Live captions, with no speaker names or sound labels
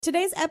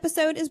Today's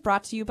episode is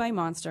brought to you by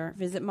Monster.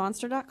 Visit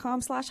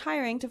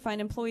monster.com/hiring to find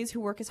employees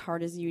who work as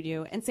hard as you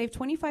do and save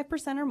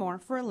 25% or more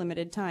for a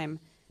limited time.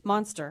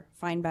 Monster,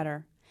 find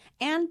better.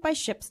 And by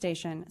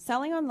ShipStation.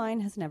 Selling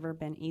online has never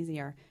been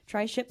easier.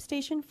 Try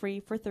ShipStation free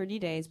for 30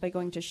 days by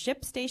going to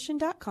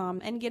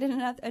shipstation.com and get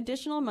an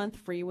additional month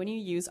free when you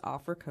use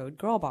offer code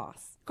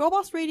GIRLBOSS.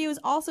 GIRLBOSS Radio is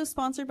also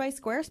sponsored by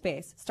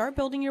Squarespace. Start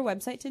building your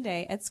website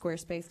today at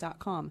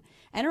squarespace.com.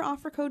 Enter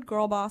offer code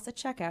GIRLBOSS at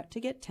checkout to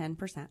get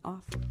 10%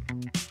 off.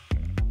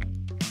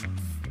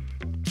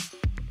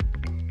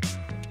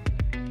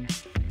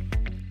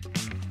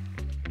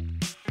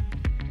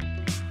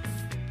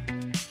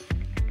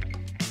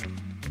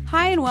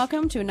 Hi, and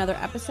welcome to another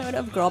episode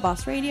of Girl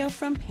Boss Radio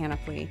from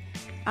Panoply.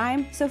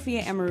 I'm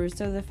Sophia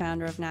Amoruso, the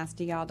founder of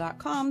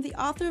NastyGal.com, the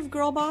author of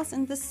Girl Boss,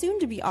 and the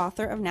soon-to-be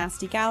author of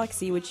Nasty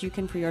Galaxy, which you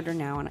can pre-order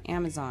now on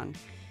Amazon.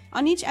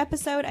 On each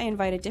episode, I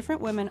invite a different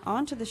woman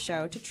onto the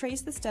show to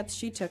trace the steps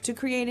she took to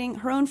creating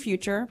her own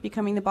future,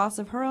 becoming the boss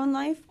of her own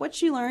life, what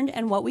she learned,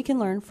 and what we can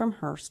learn from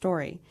her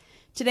story.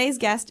 Today's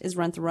guest is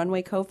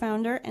Runway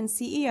co-founder and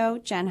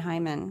CEO Jenn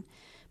Hyman.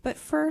 But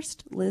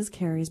first, Liz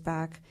Carey's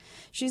back.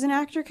 She's an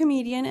actor,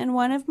 comedian, and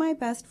one of my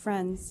best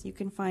friends. You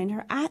can find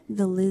her at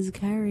the Liz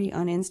Carey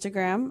on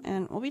Instagram,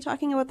 and we'll be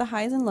talking about the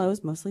highs and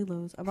lows, mostly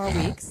lows, of our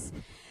weeks.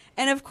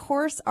 And of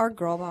course, our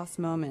girl boss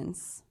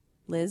moments.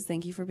 Liz,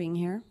 thank you for being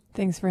here.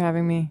 Thanks for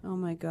having me. Oh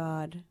my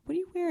God. What are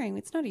you wearing?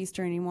 It's not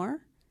Easter anymore.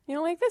 You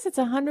know, like this, it's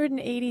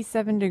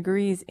 187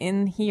 degrees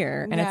in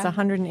here, and it's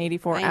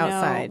 184 I know.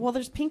 outside. Well,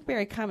 there's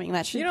Pinkberry coming.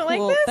 That should You don't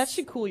cool, like this? That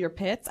should cool your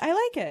pits. I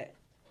like it.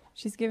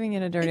 She's giving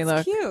it a dirty It's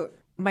look. cute.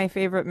 My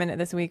favorite minute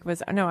this week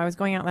was, I was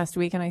going out last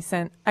week, and I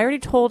already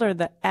told her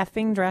the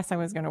effing dress I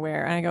was going to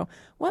wear. And I go,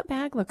 what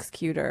bag looks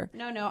cuter?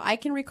 No, I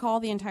can recall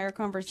the entire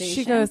conversation.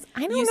 She goes,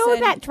 I don't know,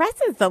 that dress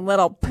is a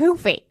little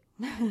poofy.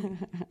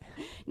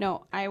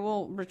 No, I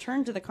will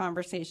return to the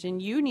conversation.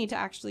 You need to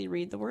actually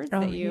read the words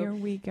that you here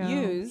we go.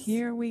 use.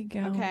 Here we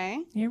go.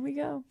 Okay. Here we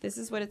go. This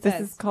is what it This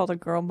says. is called a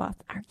girl boss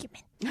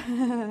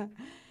argument.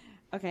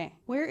 Okay.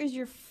 Where is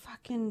your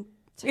fucking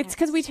text? It's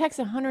because we text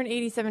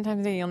 187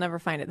 times a day. You'll never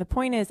find it. The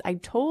point is, I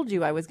told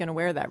you I was going to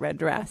wear that red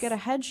dress. I've got a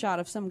headshot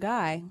of some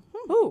guy.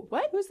 Ooh,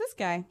 what? Who's this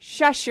guy?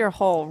 Shush your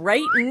hole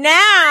right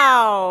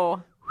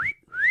now.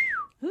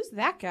 Who's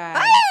that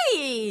guy?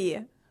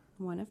 Hey!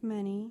 One of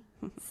many.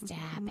 Stop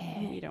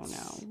it. We don't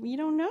know. We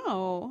don't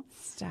know.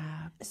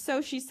 Stop. So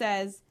she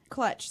says,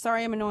 clutch.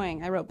 Sorry, I'm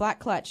annoying. I wrote black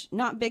clutch.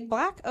 Not big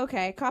black?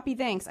 Okay. Copy,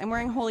 thanks. I'm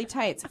wearing holy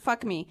tights.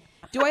 Fuck me.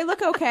 Do I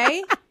look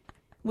okay?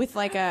 With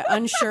like a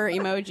unsure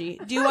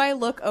emoji. Do I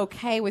look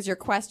okay was your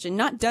question.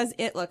 Not does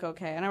it look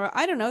okay. And I wrote,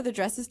 I don't know. The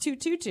dress is too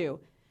tutu.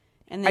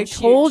 And then I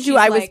told you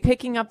she's I was like,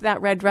 picking up that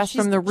red dress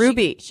from the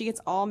Ruby. She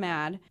gets all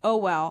mad. Oh,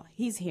 well,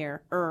 he's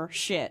here.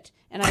 Shit.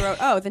 And I wrote,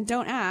 oh, then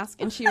don't ask.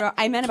 And she wrote,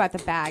 I meant about the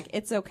bag.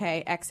 It's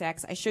okay,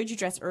 XX. I showed you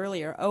dress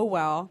earlier. Oh,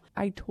 well.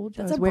 I told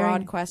you That's I was a wearing,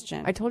 broad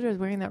question. I told you I was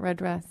wearing that red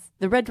dress.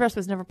 The red dress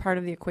was never part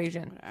of the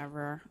equation.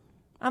 Whatever.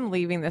 I'm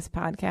leaving this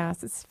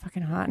podcast. It's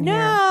fucking hot in here.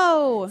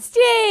 No.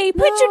 Stay.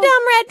 Put your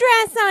dumb red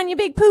dress on, you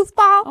big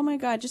poofball. Oh, my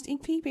God. Just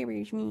eat pee,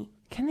 baby. Me.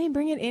 Can they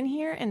bring it in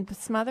here and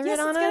smother Yes,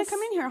 it on it's us? going to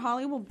come in here.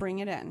 Holly will bring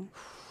it in.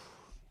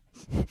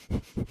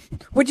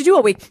 What'd you do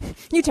all week?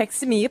 You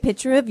texted me a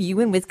picture of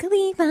you and Wiz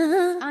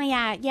Khalifa. Oh,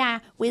 yeah.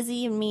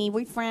 Wizzy and me,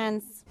 we're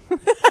friends.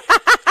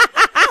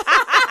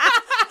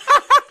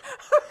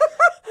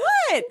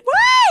 What?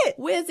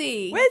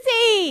 Wizzy.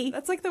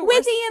 That's like the Wizzy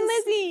worst. and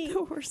Lizzy.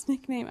 The worst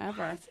nickname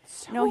ever.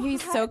 So No,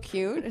 he's hot. so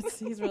cute.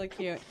 He's really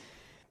cute.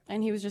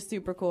 And he was just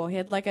super cool. He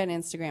had like an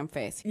Instagram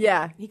face.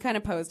 Yeah. He kind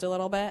of posed a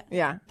little bit.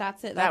 Yeah.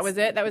 That's it. That was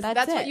it.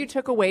 That's it. what you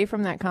took away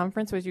from that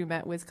conference was you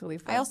met Wiz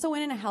Khalifa. I also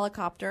went in a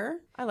helicopter.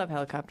 I love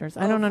helicopters.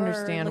 I don't over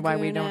understand why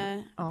we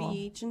don't Laguna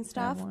Beach and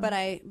stuff, one. but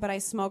I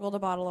smuggled a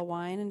bottle of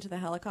wine into the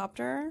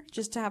helicopter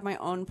just to have my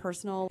own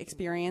personal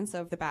experience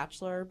of The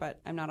Bachelor, but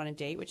I'm not on a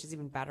date, which is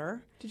even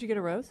better. Did you get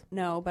a rose?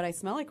 No, but I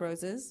smell like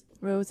roses.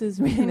 Roses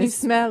really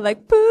smell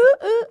like poo.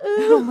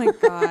 Oh my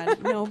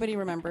God. Nobody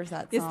remembers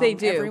that song. Yes, they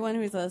do. Everyone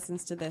who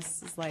listens to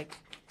this is like,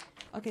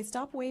 okay,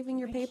 stop waving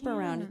your paper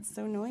around. It's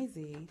so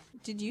noisy.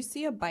 Did you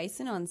see a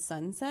bison on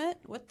Sunset?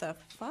 What the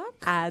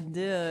fuck? I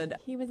did.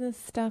 He was a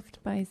stuffed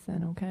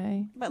bison,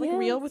 okay? But like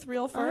real with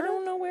real fur? I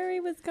don't know where he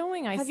was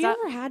going. Have you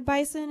ever had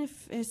bison?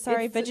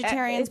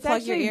 Vegetarians,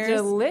 plug your ears.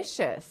 It's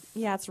delicious.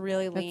 Yeah, it's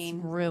really lean.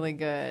 It's really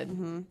good.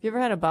 Mm-hmm. You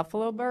ever had a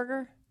buffalo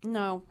burger?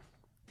 No.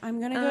 I'm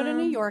going to go to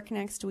New York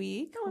next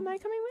week. Oh, am I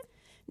coming with?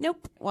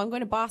 Nope. Well, I'm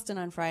going to Boston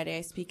on Friday.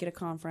 I speak at a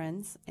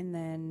conference, and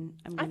then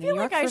I'm going I to feel New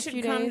York like I for a should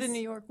few come days. to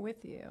New York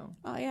with you.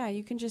 Oh, yeah.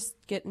 You can just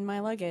get in my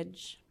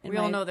luggage. We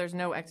all know there's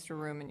no extra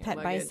room in your pet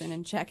luggage. bison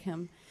and check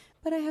him.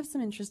 But I have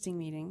some interesting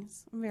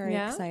meetings. I'm very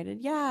Yeah? excited.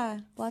 Yeah.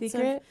 Lots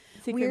Secret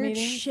of weird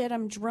meetings? shit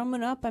I'm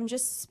drumming up. I'm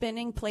just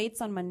spinning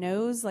plates on my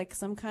nose like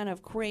some kind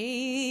of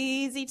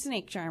crazy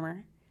snake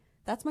charmer.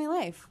 That's my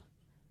life.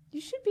 You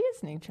should be a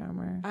snake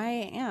charmer.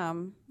 I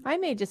am. I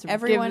may just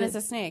Everyone give is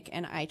a snake,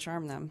 and I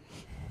charm them.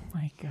 Oh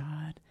my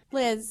God.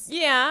 Liz.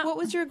 Yeah. What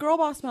was your girl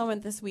boss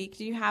moment this week?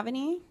 Do you have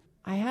any?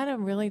 I had a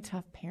really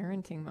tough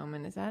parenting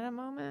moment. Is that a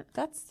moment?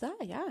 That's that.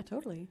 Yeah,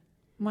 totally.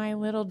 My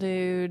little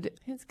dude,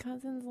 his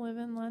cousins live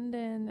in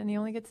London, and he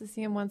only gets to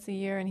see him once a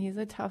year, and he's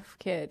a tough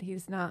kid.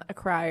 He's not a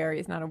crier.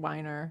 He's not a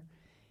whiner.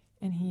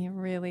 And he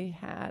really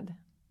had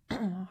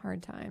a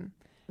hard time.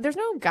 There's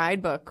no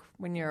guidebook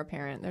when you're a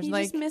parent. There's He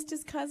just missed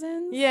his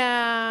cousins?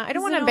 Yeah. I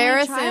don't want to He's an only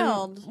embarrass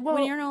child. him. Well,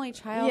 when you're an only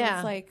child, yeah.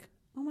 it's like,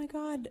 oh my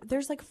God,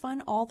 there's like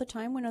fun all the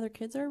time when other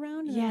kids are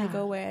around. And then Yeah. they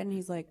go away and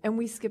he's like, And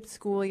we skipped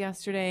school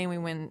yesterday, and we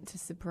went to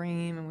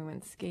Supreme, and we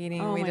went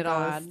skating. Oh we my did all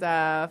God. this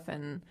stuff.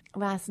 And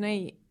last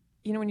night,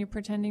 you know, when you're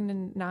pretending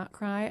to not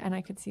cry, and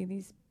I could see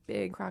these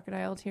big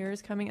crocodile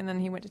tears coming, and then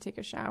he went to take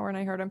a shower, and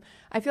I heard him.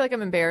 I feel like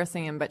I'm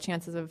embarrassing him, but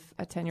chances of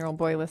a 10-year-old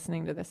boy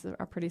listening to this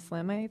are pretty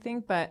slim, I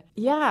think. But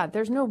yeah,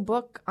 there's no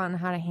book on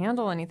how to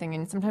handle anything,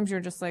 and sometimes you're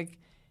just like,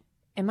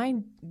 am I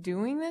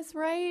doing this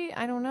right?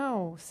 I don't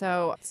know.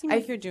 So it seems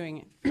like you're doing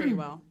it pretty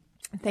well.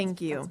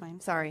 Thank you. That's fine.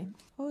 Sorry.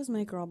 What was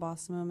my girl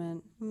boss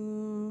moment?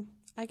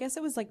 I guess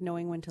it was like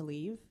knowing when to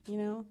leave, you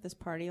know, this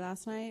party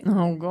last night.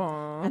 Oh,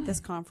 God. At this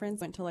conference,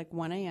 went till like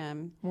 1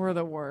 a.m. We're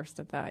the worst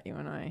at that, you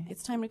and I.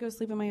 It's time to go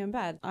sleep in my own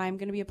bed. I'm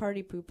going to be a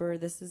party pooper.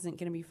 This isn't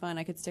going to be fun.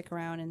 I could stick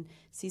around and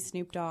see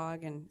Snoop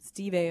Dogg and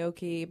Steve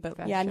Aoki. But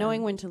yeah, Fashion.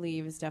 knowing when to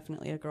leave is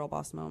definitely a girl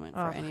boss moment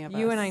for any of us.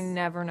 You and I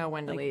never know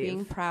when to like leave.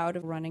 being proud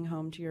of running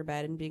home to your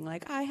bed and being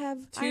like,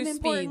 I'm 2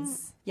 important.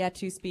 speeds. Yeah,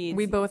 2 speeds.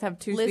 We both have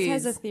 2 Liz speeds.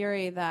 has a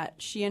theory that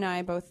she and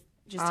I both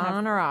just have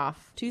on or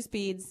off. 2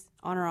 speeds,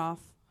 on or off,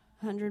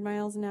 100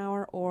 miles an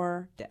hour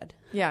or dead.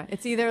 Yeah,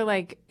 it's either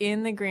like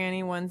in the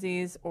granny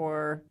onesies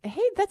or,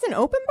 hey, that's an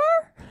open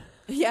bar?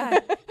 Yeah.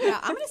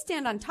 I'm going to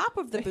stand on top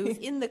of the booth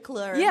in the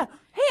club. Yeah.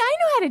 Hey, I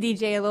know how to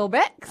DJ a little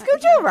bit.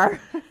 Scooch over.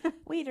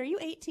 Wait, are you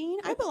 18?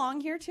 I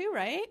belong here too,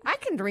 right? I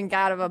can drink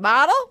out of a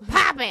bottle.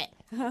 Pop it.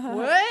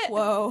 What?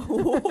 Whoa.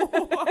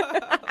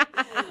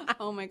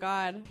 Oh, my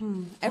God.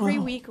 Every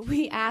week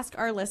we ask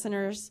our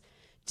listeners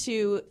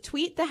to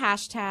tweet the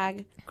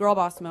hashtag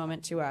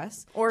girlbossmoment to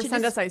us. Or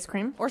send us ice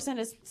cream. Or send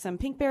us some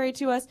Pinkberry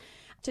to us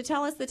to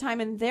tell us the time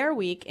in their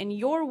week, in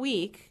your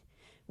week,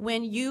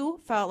 when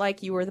you felt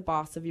like you were the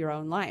boss of your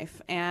own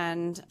life.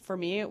 And for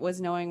me, it was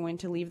knowing when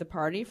to leave the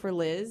party. For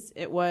Liz,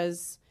 it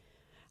was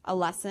a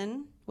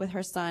lesson with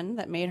her son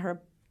that made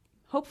her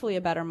hopefully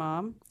a better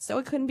mom. So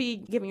it couldn't be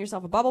giving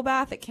yourself a bubble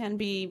bath. It can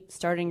be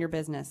starting your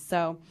business.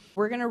 So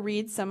we're going to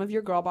read some of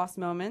your girl boss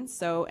moments.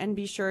 And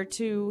be sure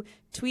to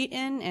tweet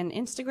in and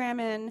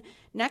Instagram in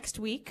next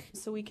week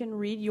so we can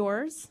read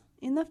yours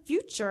in the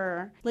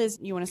future. Liz,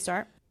 you want to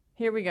start?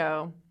 Here we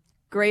go.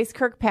 Grace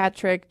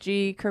Kirkpatrick,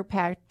 G.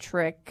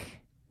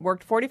 Kirkpatrick,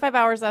 worked 45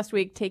 hours last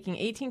week, taking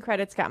 18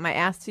 credits, got my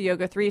ass to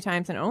yoga 3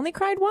 times, and only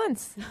cried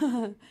once.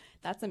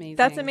 That's amazing.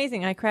 That's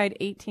amazing. I cried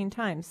 18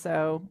 times,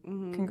 so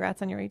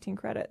congrats on your 18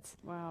 credits.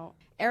 Wow.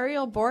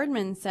 Ariel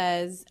Boardman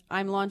says,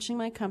 I'm launching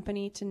my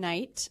company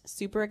tonight.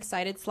 Super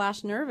excited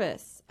 /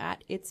 nervous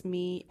at It's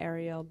Me,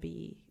 Ariel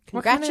B.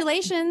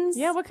 Congratulations.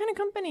 What kind of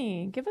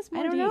company? Give us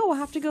more I don't deets. know. We'll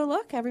have to go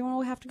look. Everyone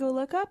will have to go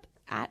look up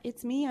at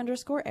It's Me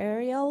 _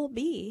 Ariel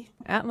B.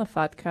 At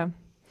Lafatka.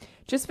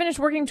 Just finished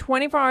working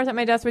 24 hours at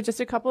my desk with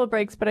just a couple of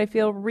breaks, but I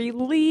feel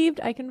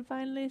relieved I can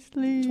finally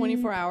sleep.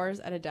 24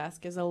 hours at a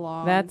desk is a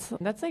long.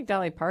 That's like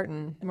Dolly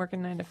Parton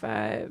working 9 to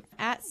 5.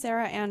 At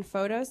Sarah Ann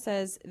Photo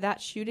says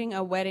that shooting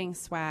a wedding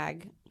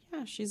swag.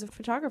 Yeah, she's a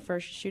photographer.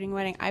 She's shooting a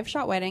wedding. I've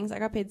shot weddings. I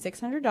got paid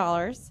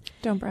 $600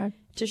 Don't brag.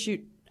 to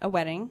shoot a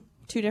wedding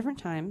 2 different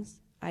times.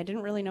 I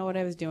didn't really know what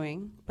I was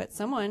doing, but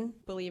someone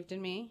believed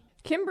in me.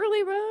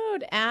 Kimberly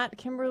Road, at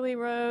Kimberly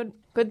Road.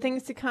 Good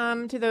things to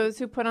come to those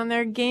who put on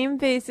their game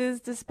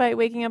faces despite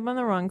waking up on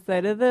the wrong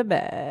side of the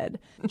bed.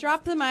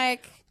 Drop the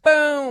mic.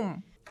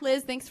 Boom.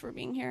 Liz, thanks for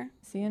being here.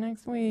 See you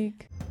next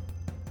week.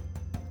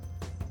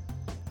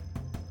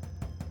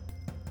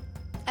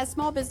 As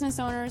small business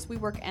owners, we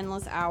work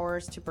endless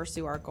hours to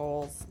pursue our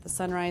goals. The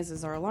sunrise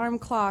is our alarm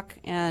clock,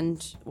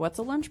 and what's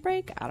a lunch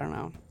break? I don't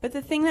know. But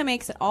the thing that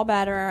makes it all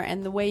better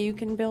and the way you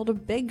can build a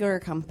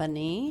bigger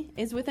company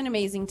is with an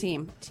amazing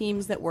team.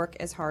 Teams that work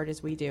as hard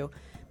as we do.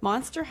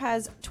 Monster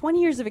has 20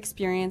 years of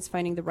experience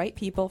finding the right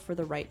people for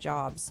the right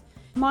jobs.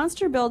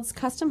 Monster builds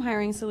custom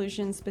hiring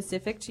solutions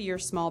specific to your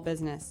small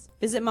business.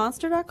 Visit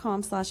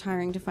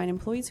monster.com/hiring to find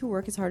employees who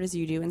work as hard as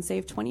you do and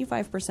save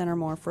 25% or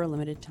more for a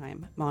limited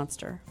time.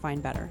 Monster.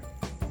 Find better.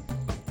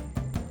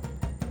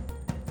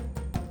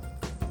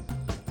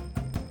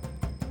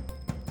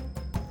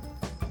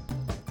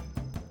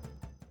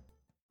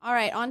 All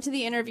right, on to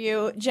the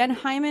interview. Jenn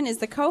Hyman is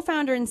the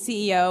co-founder and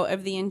CEO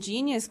of the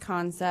ingenious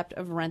concept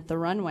of Rent the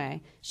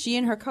Runway. She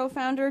and her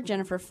co-founder,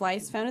 Jennifer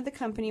Fleiss, founded the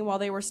company while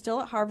they were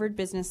still at Harvard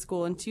Business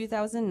School in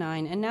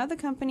 2009, and now the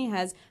company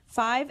has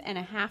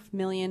 5.5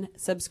 million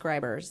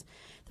subscribers.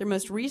 Their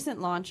most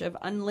recent launch of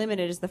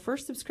Unlimited is the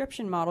first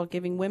subscription model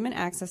giving women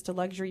access to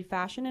luxury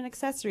fashion and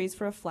accessories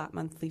for a flat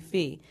monthly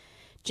fee.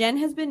 Jenn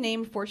has been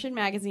named Fortune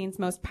Magazine's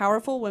most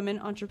powerful women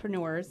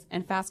entrepreneurs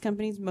and Fast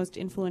Company's most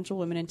influential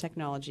women in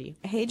technology.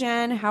 Hey,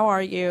 Jenn, how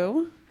are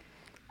you?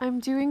 I'm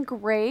doing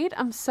great.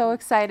 I'm so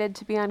excited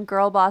to be on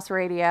Girl Boss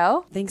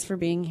Radio. Thanks for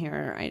being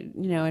here. I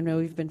know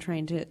we've been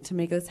trying to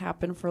make this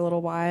happen for a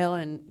little while,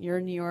 and you're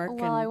in New York.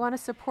 Well, I want to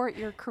support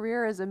your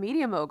career as a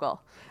media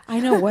mogul. I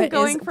know what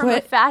going from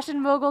a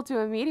fashion mogul to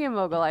a media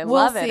mogul. I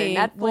love it. A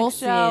Netflix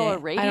show, a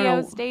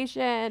radio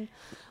station.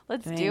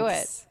 Let's do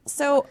it.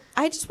 So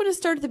I just want to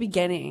start at the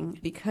beginning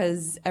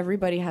because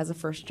everybody has a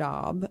first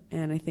job.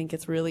 And I think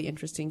it's really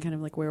interesting kind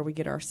of like where we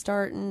get our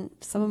start. And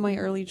some of my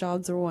early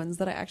jobs are ones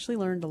that I actually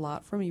learned a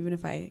lot from, even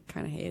if I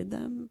kind of hated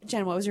them.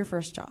 Jen, what was your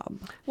first job?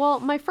 Well,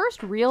 my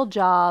first real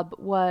job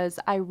was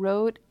I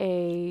wrote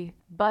a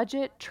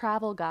budget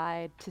travel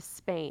guide to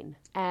Spain.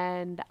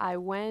 And I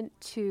went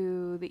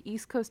to the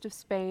east coast of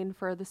Spain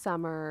for the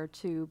summer,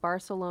 to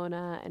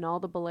Barcelona and all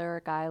the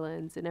Balearic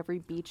Islands and every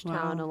beach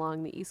town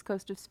along the east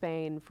coast of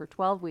Spain for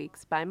 12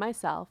 weeks by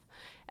myself.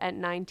 At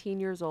 19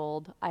 years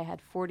old, I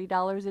had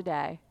 $40 a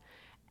day,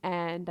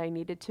 and I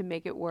needed to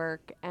make it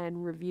work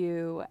and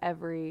review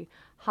every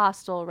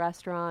hostel,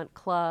 restaurant,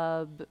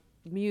 club,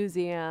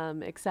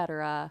 museum,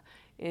 etc.,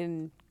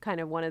 in kind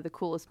of one of the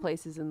coolest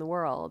places in the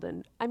world.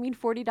 And I mean,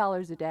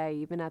 $40 a day,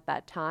 even at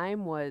that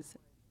time, was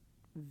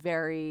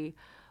very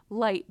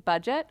light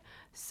budget.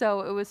 So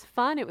it was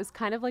fun. It was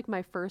kind of like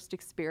my first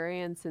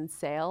experience in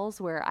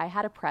sales where I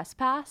had a press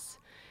pass.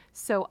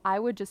 So I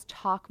would just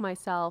talk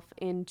myself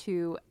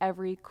into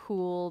every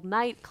cool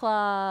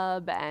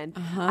nightclub, and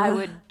I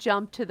would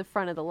jump to the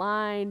front of the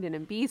line in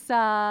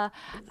Ibiza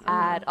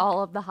at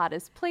all of the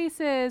hottest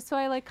places. So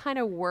I like kind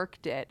of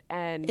worked it.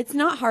 And it's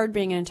not hard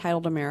being an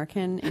entitled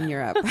American in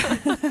Europe.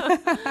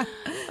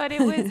 But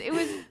it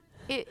was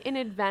an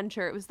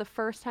adventure. It was the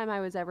first time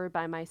I was ever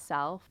by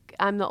myself.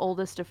 I'm the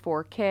oldest of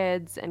 4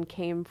 kids and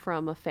came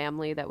from a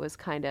family that was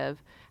kind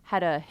of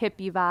had a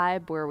hippie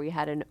vibe where we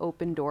had an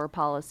open door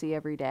policy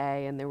every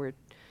day, and there were,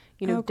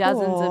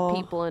 dozens of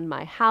people in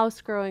my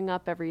house growing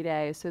up every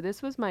day. So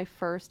this was my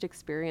first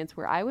experience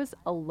where I was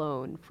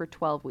alone for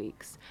 12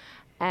 weeks.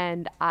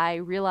 And I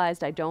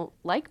realized I don't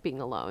like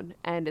being alone,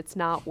 and it's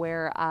not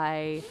where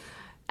I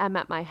am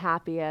at my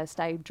happiest.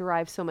 I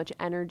derive so much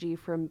energy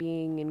from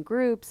being in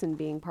groups and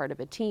being part of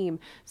a team.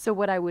 So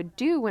what I would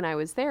do when I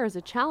was there as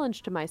a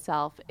challenge to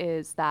myself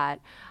is that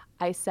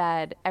I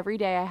said, every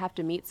day I have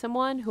to meet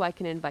someone who I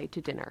can invite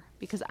to dinner,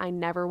 because I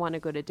never want to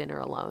go to dinner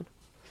alone.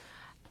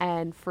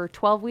 And for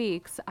 12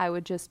 weeks, I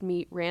would just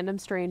meet random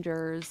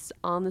strangers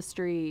on the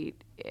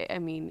street,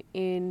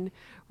 in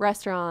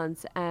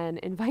restaurants, and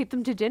invite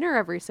them to dinner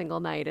every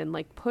single night, and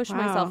like push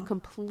myself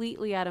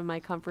completely out of my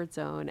comfort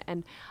zone.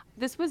 And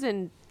this was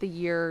in the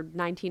year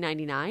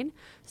 1999.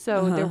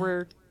 So there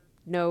were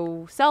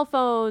no cell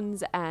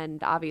phones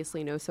and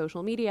obviously no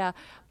social media.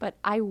 But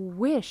I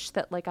wish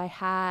that like I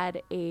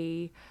had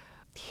a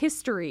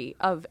history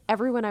of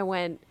everyone I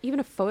went,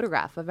 even a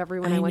photograph of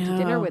everyone I went to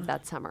dinner with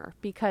that summer,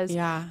 because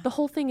the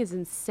whole thing is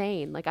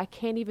insane. Like I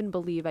can't even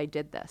believe I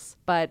did this,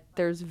 but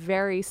there's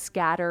very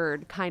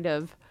scattered kind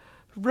of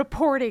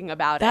reporting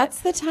about That's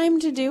the time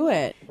to do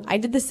it. I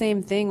did the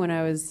same thing when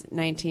I was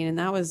 19, and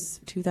that was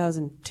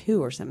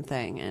 2002 or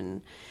something.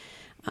 And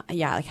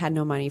like had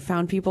no money.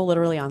 Found people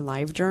literally on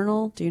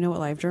LiveJournal. Do you know what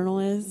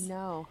LiveJournal is?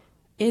 No.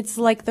 It's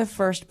like the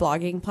first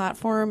blogging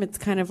platform. It's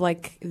kind of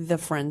like the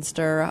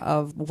Friendster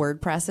of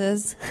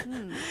WordPresses.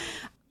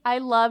 I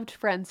loved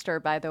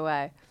Friendster, by the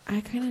way.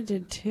 I kind of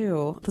did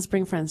too. Let's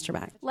bring Friendster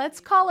back.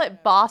 Let's call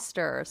it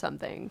Boster or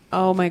something.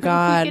 Oh my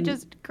God. We could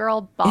just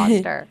girl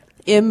Boster.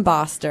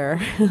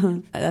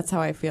 Imboster. That's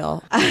how I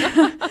feel.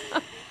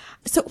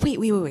 So wait.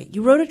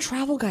 You wrote a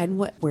travel guide.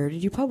 And where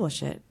did you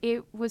publish it?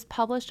 It was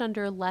published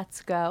under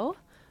Let's Go.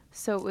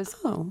 So it was,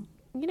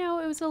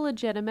 it was a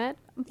legitimate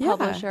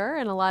publisher,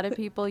 and a lot of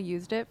people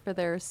used it for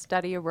their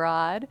study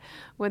abroad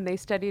when they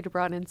studied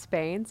abroad in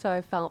Spain. So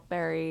I felt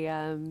very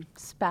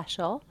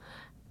special,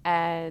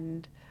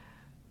 and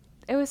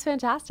it was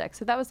fantastic.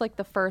 So that was like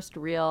the first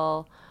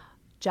real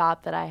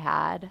job that I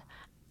had.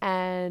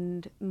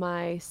 And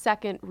my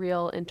second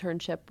real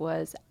internship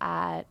was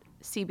at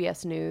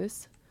CBS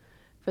News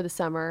for the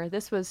summer.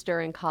 This was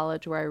during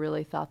college where I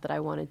really thought that I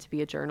wanted to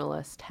be a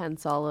journalist,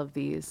 hence all of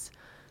these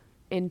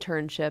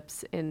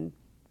internships in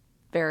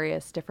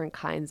various different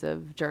kinds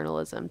of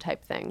journalism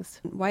type things.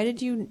 Why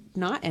did you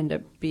not end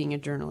up being a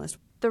journalist?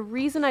 The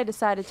reason I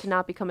decided to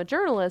not become a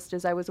journalist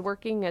is I was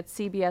working at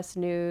CBS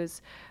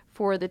News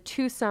for the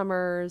 2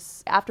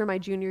 summers after my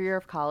junior year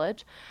of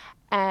college,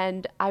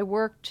 and I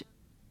worked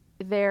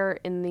there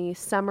in the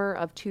summer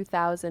of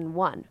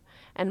 2001.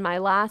 And my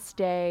last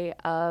day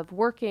of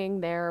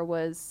working there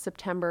was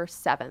September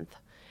 7th.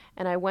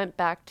 And I went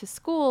back to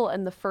school,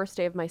 and the first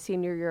day of my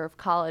senior year of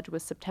college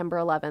was September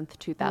 11th,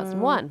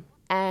 2001.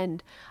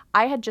 And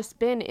I had just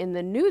been in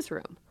the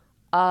newsroom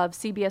of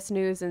CBS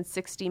News and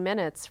 60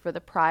 Minutes for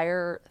the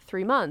prior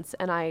 3 months.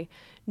 And I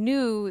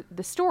knew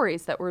the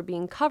stories that were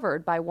being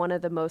covered by one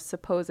of the most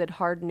supposed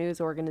hard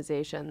news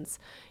organizations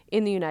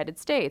in the United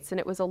States. And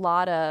it was a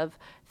lot of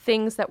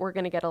things that were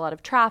going to get a lot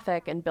of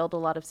traffic and build a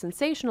lot of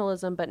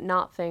sensationalism, but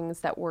not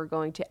things that were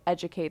going to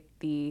educate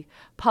the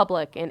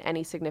public in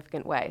any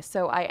significant way.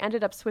 So I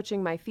ended up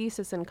switching my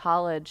thesis in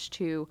college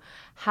to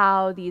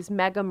how these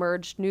mega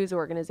merged news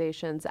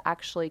organizations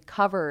actually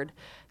covered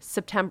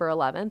September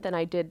 11th. And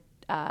I did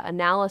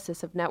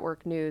analysis of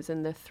network news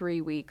in the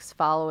 3 weeks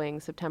following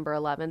September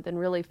 11th and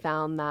really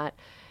found that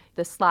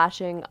the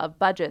slashing of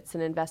budgets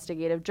in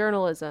investigative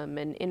journalism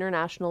and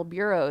international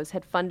bureaus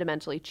had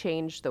fundamentally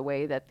changed the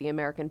way that the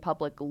American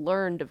public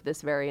learned of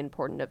this very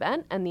important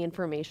event and the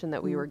information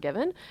that we were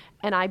given.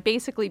 And I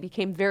basically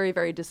became very,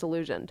 very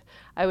disillusioned.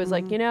 I was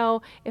like,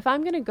 if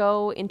I'm going to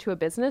go into a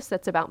business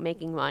that's about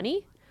making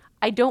money,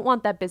 I don't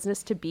want that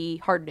business to be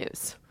hard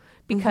news.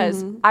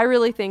 Because I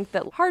really think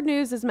that hard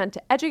news is meant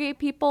to educate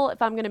people. If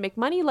I'm going to make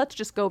money, let's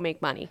just go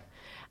make money.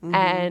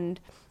 And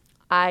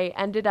I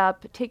ended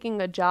up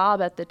taking a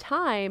job at the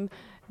time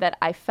that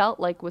I felt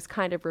like was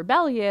kind of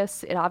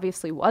rebellious. It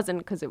obviously wasn't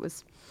because it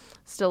was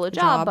still a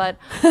job. But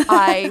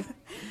I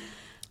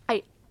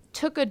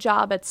took a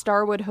job at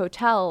Starwood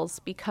Hotels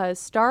because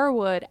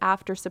Starwood,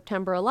 after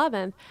September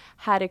 11th,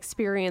 had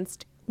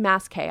experienced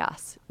mass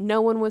chaos.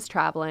 No one was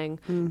traveling.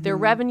 Their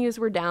revenues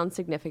were down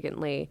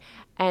significantly.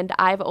 And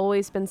I've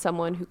always been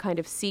someone who kind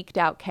of seeked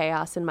out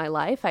chaos in my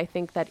life. I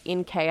think that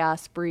in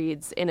chaos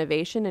breeds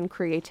innovation and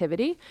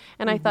creativity.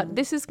 And I thought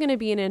this is going to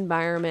be an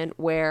environment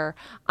where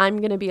I'm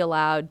going to be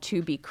allowed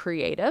to be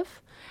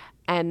creative.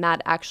 And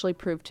that actually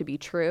proved to be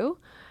true.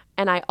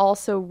 And I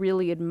also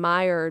really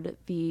admired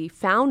the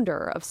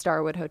founder of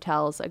Starwood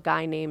Hotels, a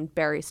guy named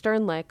Barry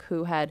Sternlicht,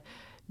 who had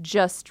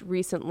just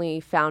recently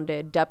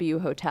founded W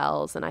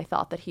Hotels, and I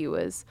thought that he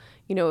was,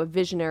 a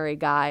visionary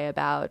guy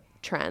about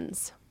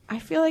trends. I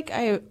feel like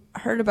I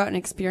heard about an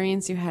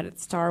experience you had at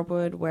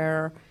Starwood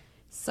where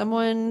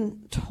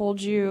someone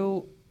told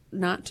you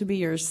not to be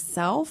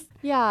yourself.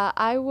 Yeah,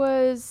 I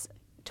was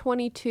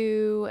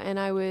 22 and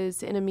I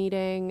was in a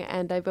meeting,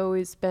 and I've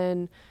always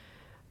been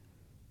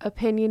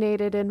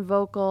opinionated and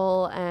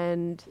vocal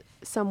and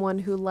someone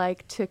who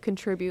liked to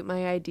contribute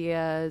my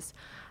ideas,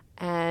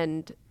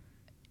 and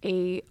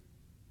a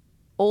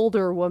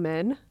older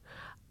woman,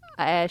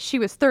 she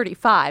was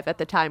 35 at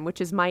the time,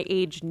 which is my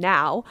age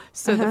now.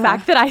 So the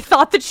fact that I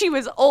thought that she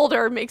was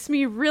older makes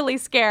me really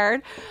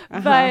scared.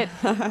 But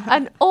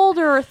an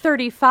older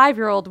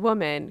 35-year-old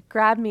woman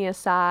grabbed me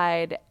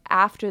aside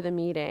after the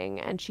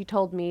meeting, and she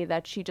told me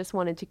that she just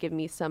wanted to give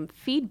me some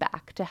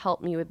feedback to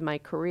help me with my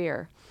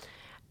career.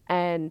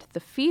 And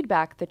the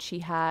feedback that she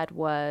had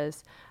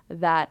was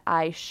that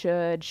I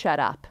should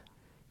shut up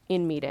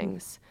in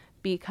meetings.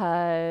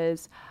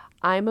 Because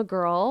I'm a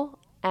girl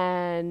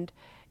and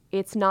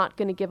it's not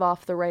going to give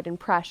off the right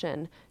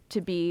impression to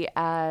be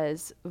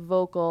as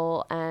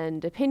vocal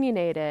and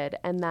opinionated,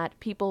 and that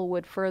people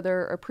would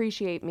further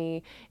appreciate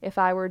me if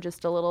I were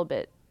just a little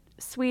bit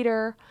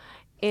sweeter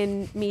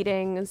in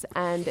meetings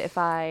and if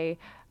I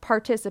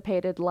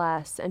participated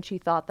less. And she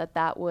thought that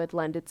that would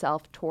lend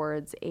itself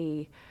towards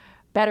a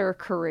better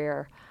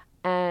career.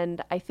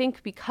 And I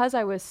think because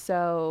I was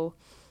so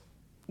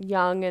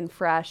young and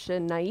fresh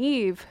and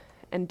naive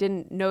and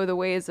didn't know the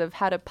ways of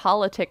how to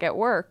politic at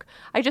work,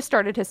 I just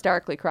started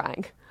hysterically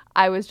crying.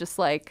 I was just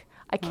like,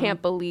 I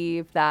can't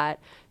believe that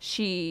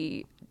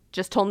she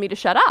just told me to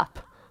shut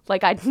up.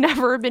 Like, I'd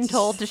never been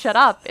told to shut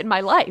up in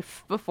my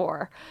life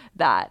before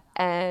that.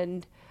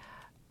 And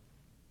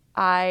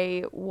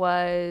I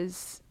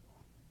was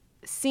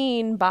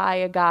seen by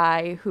a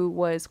guy who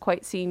was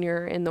quite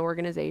senior in the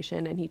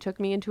organization, and he took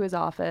me into his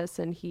office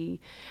and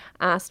he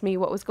asked me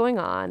what was going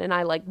on, and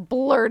I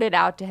blurted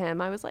out to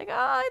him. I was like,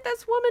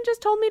 this woman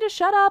just told me to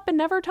shut up and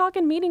never talk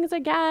in meetings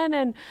again,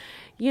 and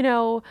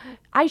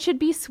I should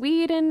be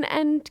sweet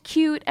and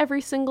cute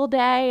every single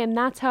day, and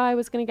that's how I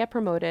was going to get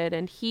promoted.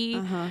 And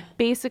he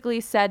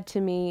basically said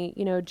to me,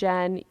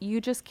 Jen,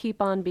 you just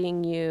keep on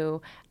being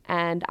you,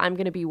 and I'm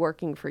going to be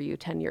working for you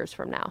 10 years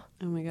from now.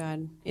 Oh my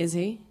God. Is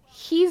he?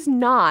 He's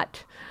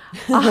not.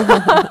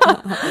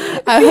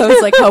 I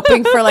was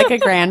hoping for a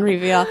grand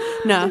reveal.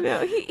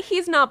 No,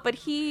 he's not, but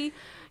he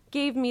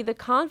gave me the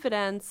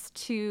confidence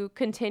to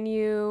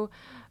continue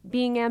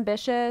being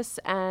ambitious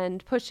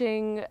and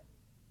pushing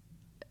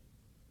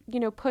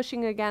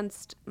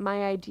against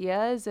my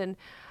ideas. And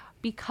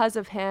because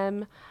of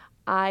him,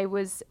 I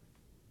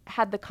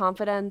had the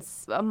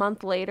confidence a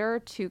month later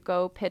to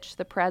go pitch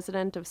the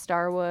president of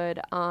Starwood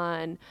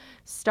on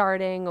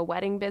starting a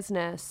wedding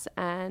business.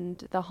 And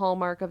the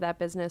hallmark of that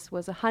business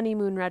was a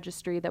honeymoon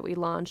registry that we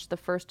launched, the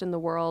first in the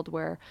world,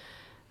 where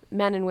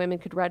men and women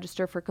could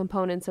register for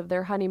components of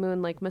their honeymoon,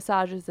 like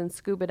massages and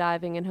scuba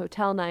diving and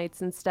hotel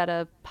nights, instead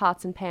of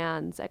pots and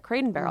pans at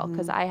Crate and Barrel.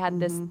 Because I had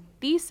this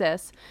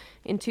thesis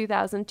in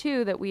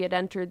 2002 that we had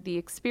entered the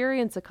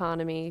experience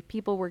economy.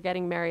 People were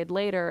getting married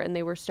later, and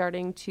they were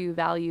starting to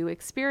value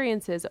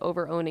experiences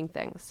over owning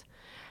things.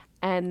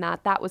 And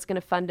that was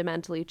going to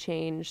fundamentally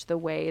change the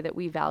way that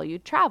we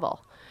valued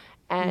travel.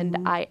 And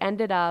I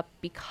ended up,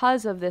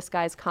 because of this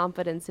guy's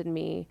confidence in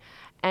me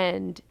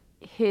and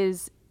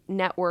his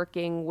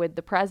networking with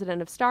the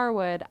president of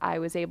Starwood, I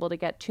was able to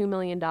get $2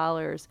 million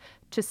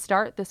to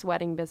start this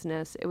wedding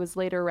business. It was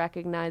later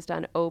recognized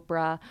on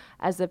Oprah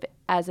as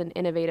an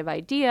innovative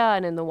idea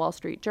and in the Wall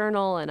Street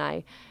Journal. And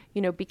I,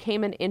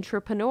 became an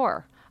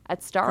intrapreneur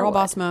at Starwood. Girl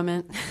boss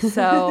moment.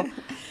 So,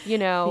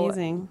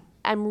 Amazing.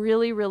 I'm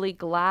really, really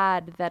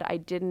glad that I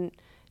didn't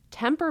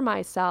temper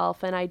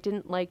myself and I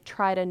didn't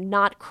try to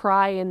not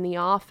cry in the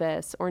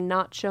office or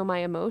not show my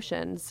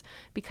emotions,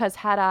 because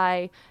had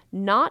I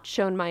not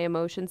shown my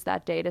emotions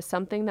that day to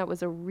something that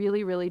was a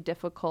really, really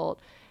difficult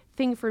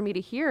thing for me to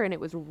hear, and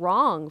it was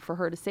wrong for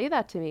her to say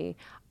that to me,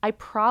 I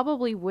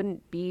probably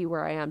wouldn't be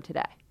where I am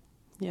today.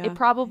 Yeah. It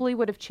probably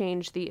would have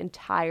changed the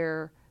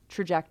entire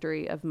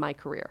trajectory of my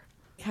career.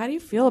 How do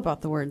you feel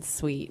about the word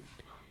sweet?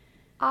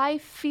 I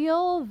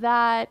feel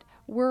that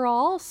we're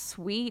all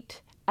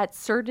sweet at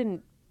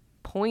certain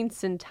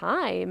points in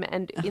time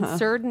and in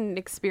certain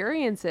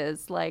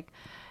experiences.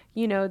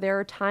 There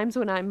are times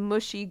when I'm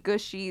mushy,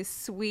 gushy,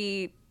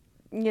 sweet,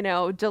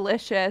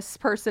 delicious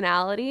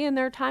personality, and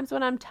there are times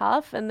when I'm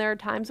tough, and there are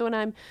times when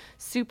I'm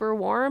super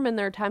warm, and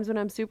there are times when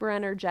I'm super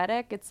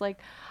energetic. It's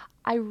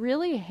I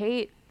really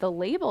hate the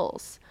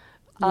labels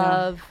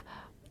of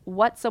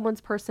what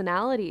someone's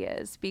personality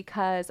is,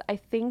 because I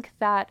think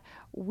that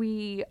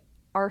we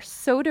are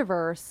so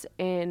diverse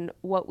in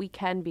what we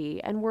can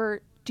be, and we're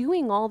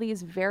doing all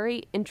these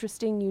very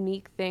interesting,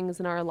 unique things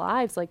in our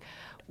lives.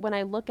 When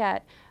I look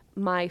at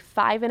my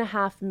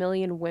 5.5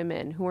 million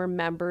women who are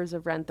members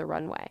of Rent the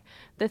Runway,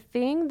 the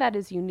thing that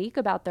is unique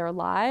about their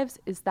lives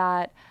is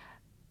that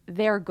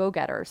they're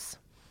go-getters.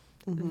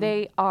 Mm-hmm.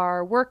 They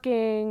are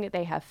working,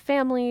 they have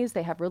families,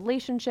 they have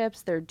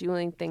relationships, they're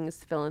doing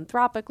things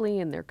philanthropically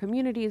in their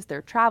communities,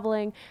 they're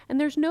traveling,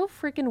 and there's no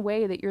freaking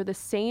way that you're the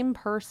same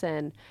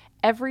person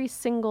every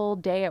single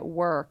day at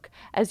work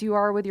as you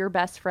are with your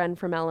best friend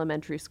from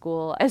elementary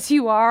school, as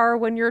you are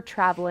when you're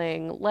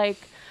traveling.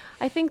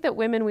 I think that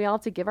women, we all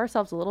have to give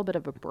ourselves a little bit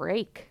of a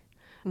break.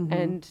 Mm-hmm.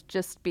 And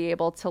just be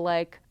able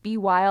to be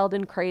wild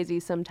and crazy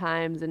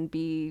sometimes and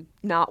be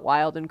not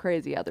wild and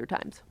crazy other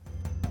times.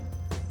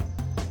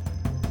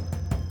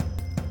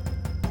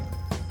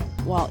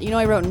 Well,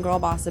 I wrote in Girl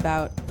Boss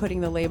about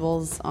putting the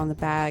labels on the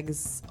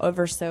bags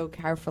ever so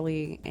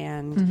carefully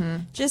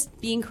and just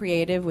being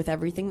creative with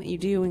everything that you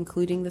do,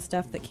 including the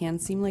stuff that can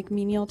seem like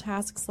menial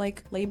tasks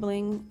like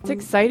labeling. It's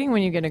exciting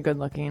when you get a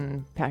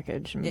good-looking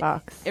package and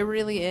box. It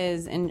really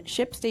is. And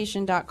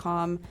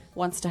ShipStation.com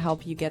wants to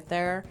help you get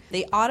there.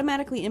 They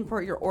automatically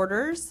import your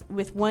orders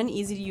with one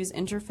easy-to-use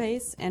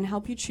interface and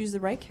help you choose the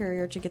right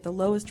carrier to get the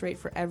lowest rate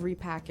for every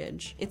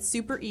package. It's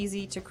super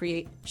easy to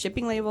create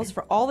shipping labels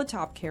for all the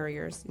top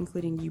carriers,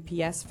 including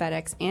UPS,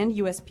 FedEx, and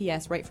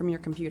USPS right from your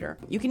computer.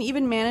 You can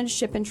even manage,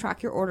 ship, and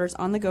track your orders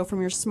on the go from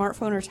your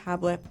smartphone or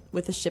tablet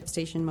with the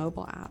ShipStation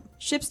mobile app.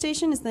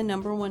 ShipStation is the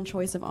 #1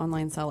 choice of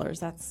online sellers.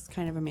 That's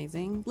kind of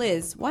amazing.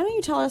 Liz, why don't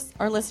you tell us,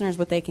 our listeners,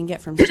 what they can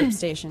get from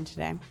ShipStation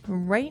today?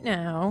 Right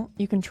now,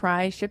 you can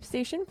try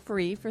ShipStation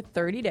free for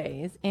 30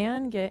 days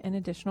and get an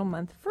additional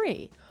month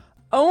free.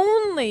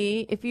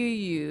 Only if you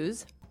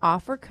use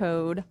offer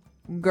code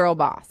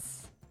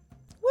GIRLBOSS.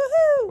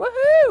 Woohoo!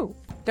 Woohoo!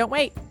 Don't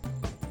wait.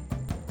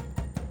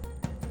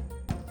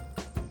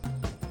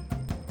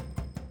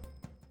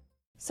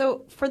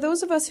 So, for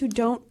those of us who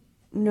don't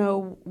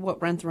know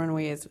what Rent the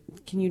Runway is,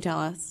 can you tell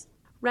us?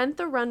 Rent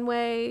the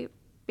Runway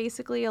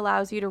basically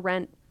allows you to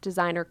rent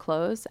designer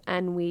clothes,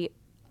 and we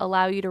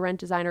allow you to rent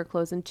designer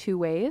clothes in 2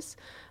 ways.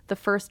 The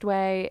first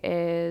way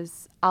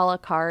is a la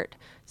carte.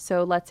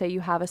 So let's say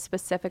you have a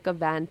specific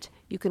event,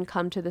 you can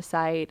come to the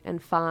site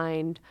and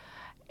find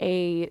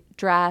a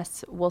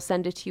dress. We'll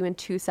send it to you in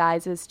 2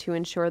 sizes to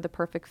ensure the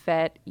perfect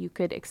fit. You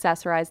could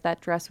accessorize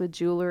that dress with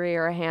jewelry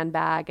or a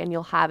handbag, and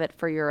you'll have it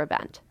for your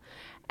event.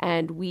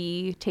 And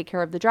we take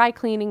care of the dry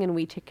cleaning and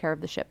we take care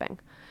of the shipping.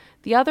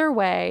 The other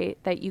way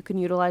that you can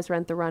utilize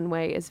Rent the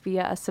Runway is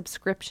via a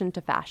subscription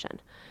to fashion.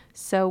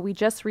 So we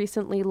just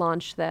recently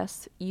launched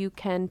this. You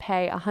can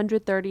pay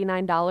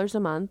 $139 a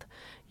month.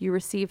 You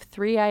receive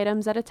 3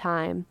 items at a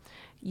time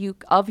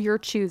of your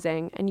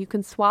choosing, and you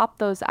can swap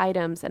those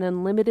items an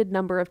unlimited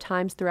number of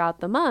times throughout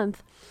the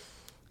month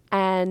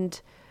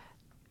and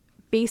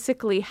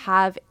basically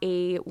have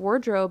a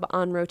wardrobe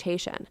on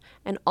rotation,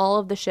 and all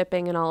of the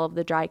shipping and all of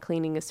the dry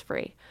cleaning is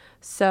free.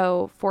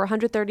 So for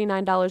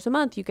 $139 a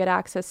month, you get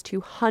access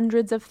to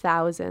hundreds of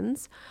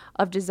thousands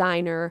of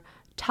designer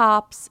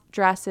tops,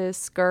 dresses,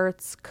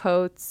 skirts,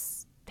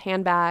 coats,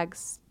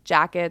 handbags,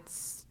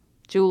 jackets,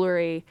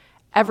 jewelry,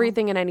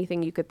 everything and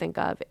anything you could think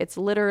of. It's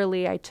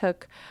literally, I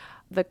took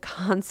the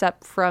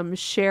concept from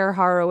Cher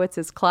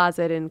Horowitz's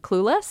closet in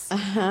Clueless,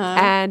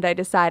 and I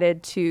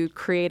decided to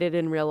create it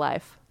in real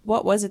life.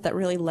 What was it that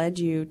really led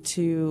you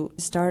to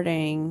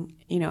starting,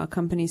 a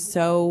company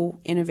so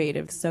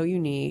innovative, so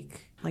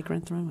unique like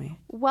Rent the Runway?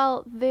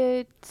 Well,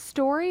 the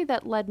story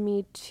that led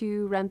me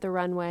to Rent the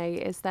Runway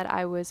is that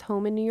I was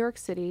home in New York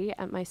City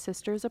at my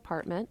sister's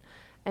apartment,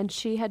 and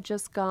she had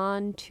just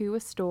gone to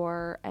a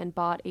store and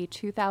bought a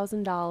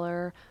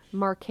 $2,000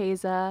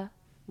 Marchesa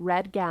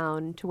red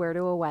gown to wear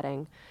to a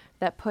wedding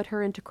that put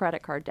her into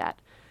credit card debt.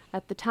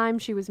 At the time,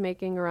 she was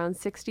making around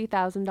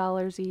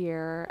 $60,000 a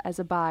year as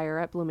a buyer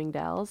at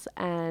Bloomingdale's,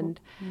 and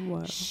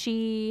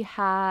she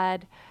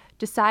had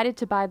decided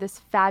to buy this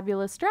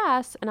fabulous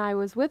dress, and I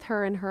was with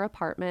her in her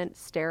apartment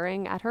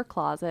staring at her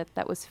closet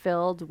that was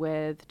filled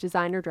with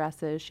designer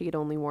dresses she had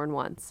only worn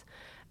once.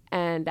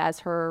 And as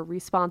her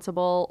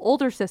responsible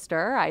older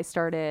sister, I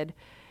started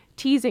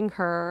teasing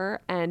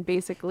her and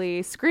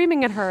basically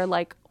screaming at her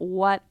like,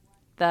 what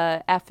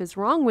the F is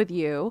wrong with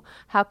you?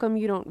 How come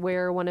you don't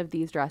wear one of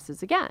these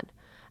dresses again?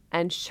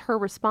 And her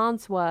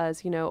response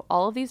was,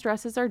 all of these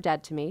dresses are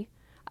dead to me.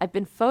 I've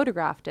been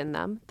photographed in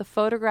them. The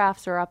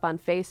photographs are up on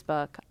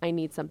Facebook. I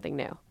need something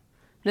new.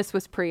 This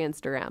was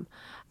pre-Instagram.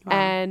 Wow.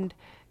 And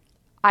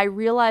I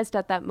realized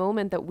at that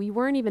moment that we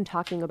weren't even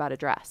talking about a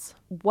dress.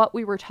 What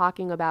we were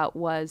talking about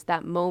was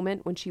that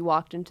moment when she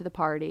walked into the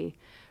party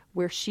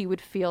where she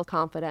would feel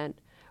confident,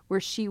 where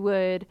she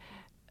would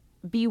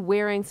be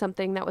wearing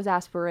something that was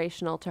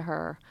aspirational to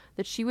her,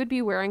 that she would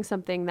be wearing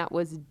something that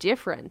was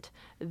different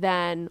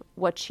than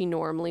what she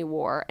normally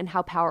wore, and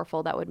how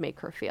powerful that would make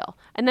her feel.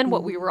 And then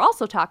what we were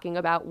also talking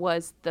about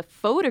was the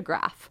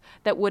photograph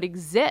that would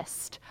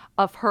exist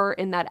of her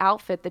in that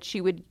outfit that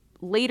she would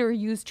later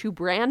use to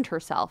brand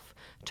herself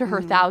to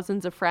her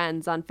thousands of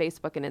friends on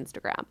Facebook and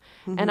Instagram.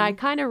 And I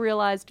kind of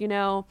realized,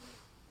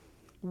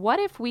 what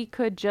if we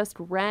could just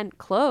rent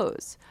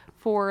clothes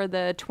for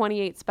the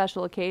 28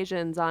 special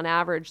occasions on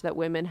average that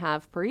women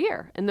have per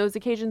year? And those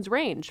occasions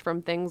range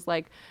from things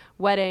like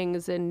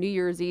weddings and New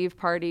Year's Eve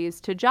parties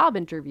to job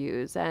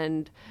interviews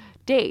and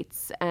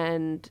dates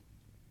and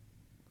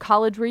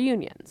college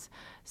reunions.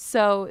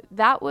 So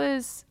that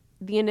was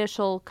the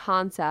initial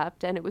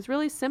concept, and it was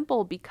really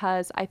simple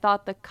because I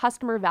thought the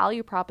customer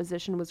value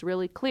proposition was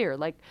really clear.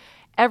 Like,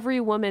 every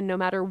woman, no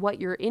matter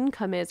what your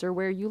income is or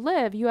where you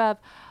live, you have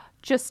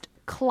just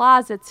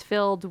closets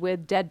filled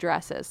with dead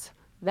dresses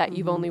that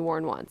you've only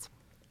worn once.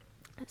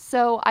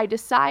 So I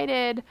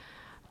decided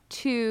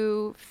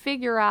to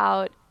figure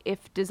out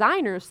if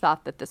designers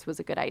thought that this was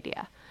a good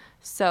idea.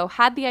 So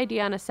had the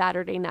idea on a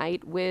Saturday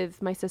night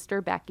with my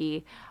sister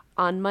Becky.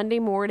 On Monday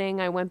morning,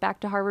 I went back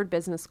to Harvard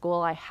Business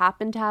School. I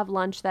happened to have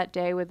lunch that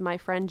day with my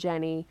friend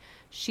Jenny.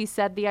 She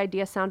said the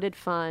idea sounded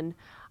fun.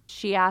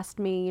 She asked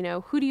me,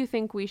 who do you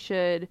think we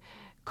should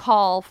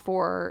call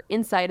for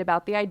insight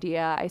about the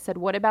idea? I said,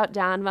 what about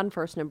Dan von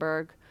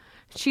Furstenberg?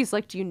 She's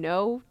like, do you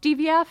know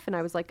DVF? And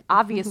I was like,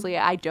 obviously,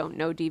 I don't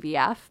know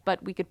DVF,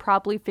 but we could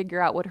probably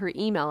figure out what her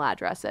email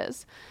address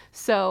is.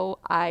 So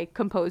I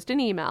composed an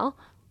email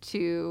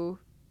to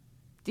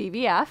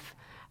DVF,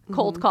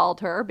 cold called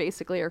her,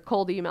 basically, or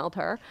cold emailed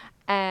her,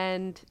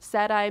 and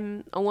said,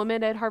 I'm a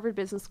woman at Harvard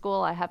Business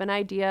School. I have an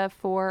idea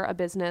for a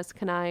business.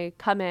 Can I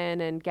come in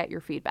and get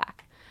your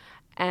feedback?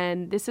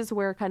 And this is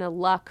where kind of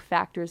luck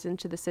factors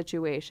into the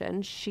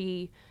situation.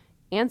 She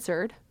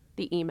answered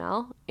the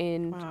email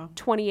in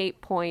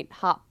 28-point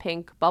hot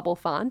pink bubble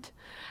font.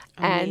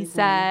 Amazing. And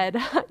said,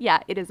 yeah,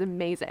 it is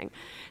amazing.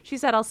 She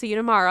said, I'll see you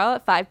tomorrow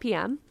at 5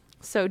 p.m.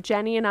 So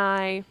Jenny and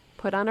I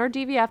put on our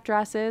DVF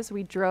dresses.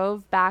 We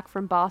drove back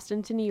from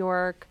Boston to New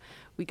York.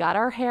 We got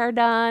our hair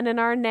done and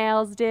our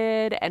nails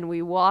did, and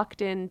we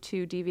walked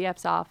into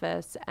DVF's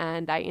office,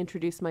 and I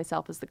introduced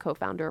myself as the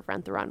co-founder of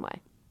Rent the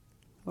Runway.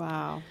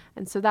 Wow.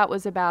 And so that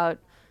was about,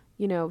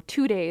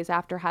 2 days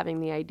after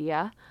having the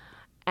idea.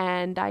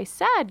 And I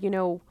said,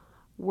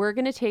 we're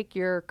going to take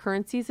your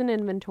current season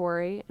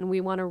inventory and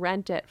we want to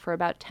rent it for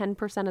about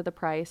 10% of the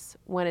price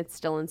when it's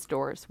still in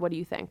stores. What do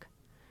you think?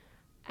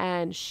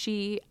 And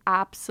she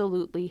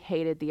absolutely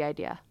hated the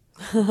idea.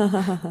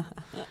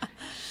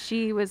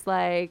 She was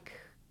like,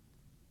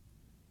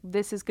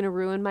 this is going to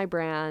ruin my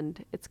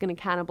brand. It's going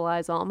to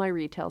cannibalize all my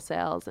retail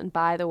sales. And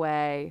by the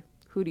way,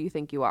 who do you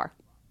think you are?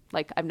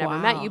 Like, I've never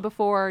met you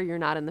before. You're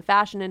not in the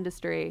fashion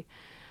industry.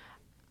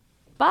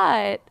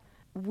 But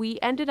we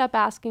ended up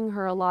asking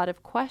her a lot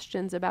of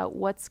questions about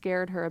what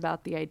scared her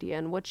about the idea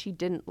and what she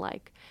didn't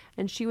like.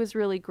 And she was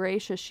really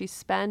gracious. She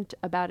spent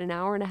about an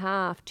hour and a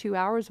half, 2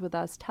 hours with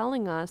us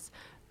telling us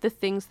the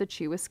things that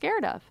she was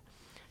scared of.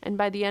 And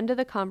by the end of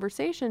the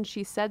conversation,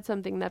 she said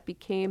something that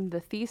became the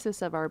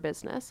thesis of our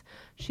business.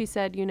 She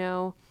said,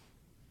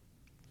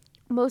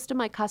 most of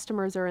my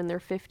customers are in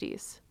their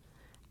 50s.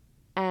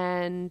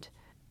 And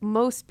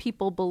most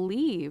people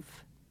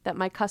believe that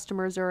my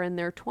customers are in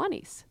their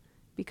 20s.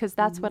 Because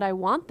that's what I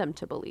want them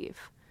to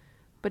believe.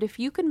 But if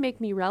you can make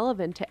me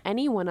relevant to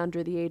anyone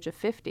under the age of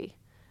 50,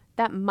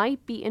 that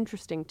might be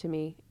interesting to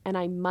me, and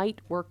I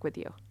might work with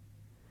you.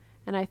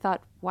 And I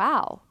thought,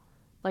 wow,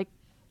 like,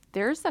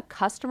 there's a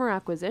customer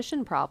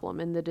acquisition problem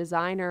in the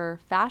designer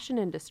fashion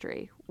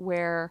industry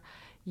where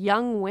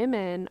young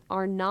women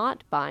are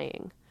not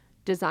buying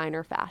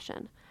designer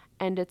fashion.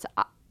 And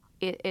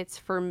it's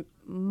for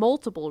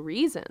multiple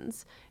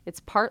reasons.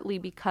 It's partly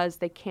because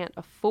they can't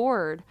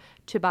afford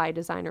to buy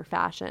designer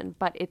fashion,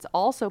 but it's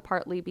also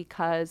partly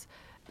because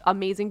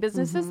amazing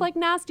businesses like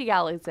Nasty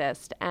Gal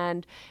exist.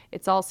 And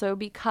it's also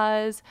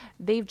because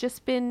they've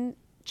just been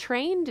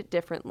trained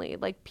differently.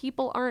 Like,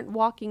 people aren't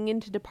walking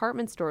into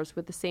department stores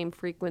with the same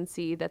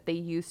frequency that they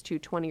used to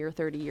 20 or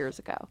 30 years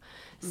ago.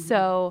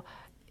 So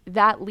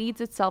that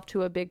leads itself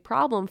to a big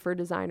problem for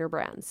designer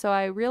brands. So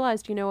I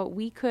realized, you know what,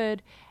 we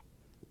could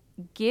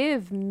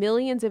give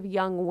millions of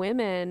young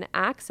women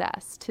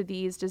access to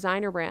these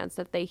designer brands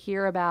that they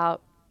hear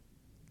about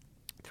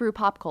through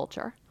pop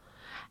culture.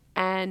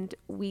 And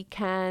we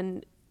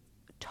can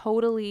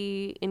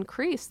totally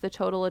increase the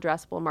total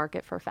addressable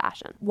market for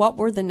fashion. What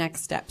were the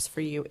next steps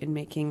for you in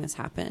making this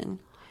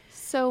happen?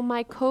 So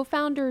my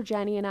co-founder,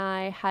 Jenny, and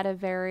I had a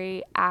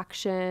very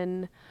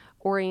action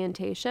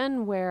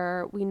orientation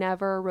where we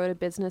never wrote a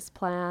business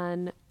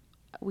plan.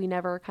 We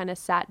never kind of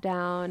sat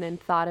down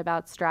and thought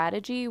about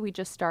strategy. We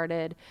just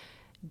started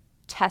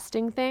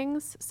testing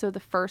things. So the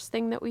first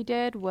thing that we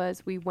did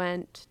was we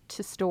went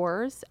to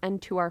stores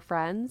and to our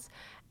friends,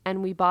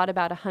 and we bought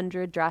about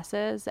 100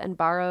 dresses and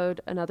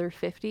borrowed another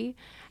 50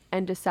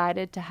 and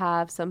decided to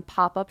have some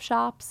pop-up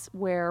shops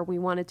where we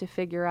wanted to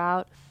figure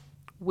out,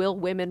 will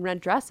women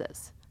rent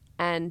dresses?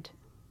 And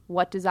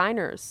what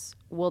designers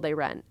will they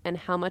rent? And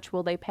how much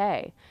will they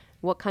pay?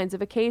 What kinds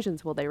of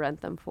occasions will they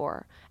rent them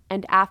for?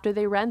 And after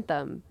they rent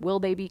them, will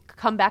they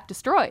come back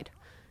destroyed?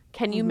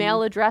 Can you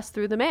mail a dress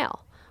through the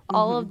mail?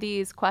 All of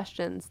these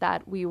questions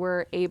that we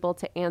were able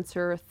to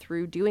answer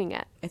through doing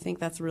it. I think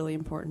that's really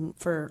important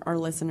for our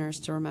listeners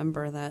to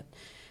remember that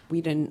we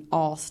didn't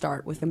all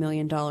start with $1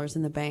 million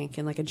in the bank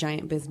and like a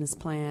giant business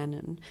plan.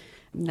 And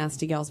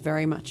Nasty Gal's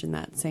very much in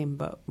that same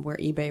boat, where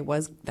eBay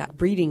was that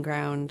breeding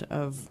ground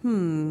of,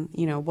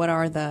 what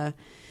are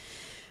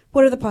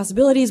the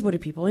possibilities? What are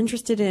people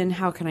interested in?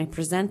 How can I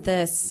present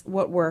this?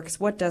 What works?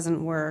 What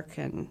doesn't work?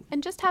 And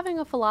just having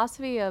a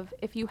philosophy of,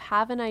 if you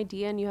have an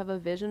idea and you have a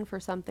vision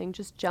for something,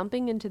 just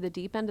jumping into the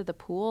deep end of the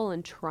pool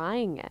and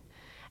trying it.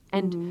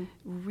 And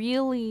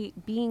really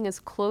being as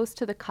close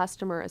to the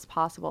customer as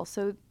possible.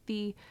 So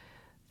the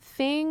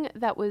thing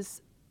that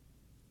was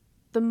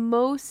the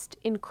most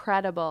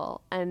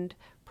incredible and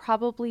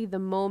probably the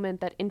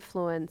moment that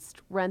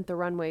influenced Rent the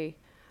Runway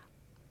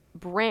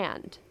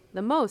brand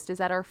the most is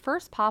at our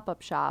first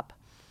pop-up shop,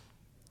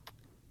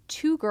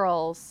 2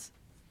 girls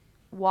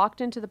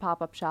walked into the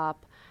pop-up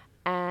shop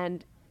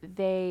and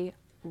they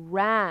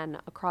ran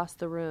across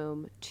the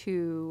room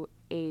to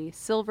a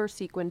silver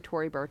sequin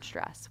Tory Burch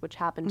dress, which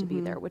happened to be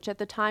there, which at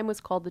the time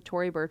was called the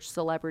Tory Burch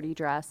celebrity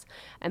dress,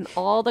 and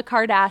all the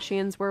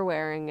Kardashians were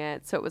wearing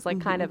it. So it was like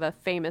kind of a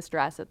famous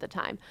dress at the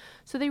time.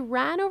 So they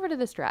ran over to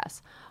this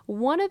dress.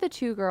 One of the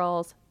 2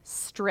 girls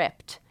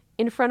stripped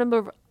in front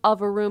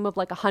of a room of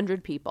like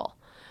 100 people.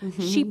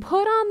 She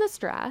put on this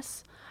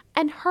dress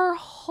and her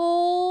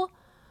whole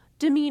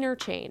demeanor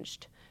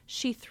changed.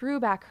 She threw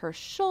back her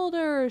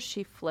shoulders,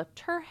 she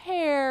flipped her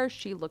hair,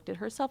 she looked at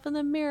herself in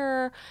the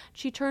mirror,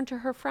 she turned to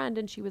her friend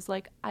and she was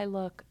like, I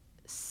look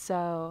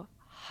so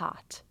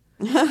hot.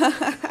 And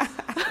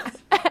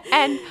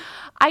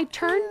I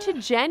turned to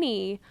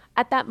Jenny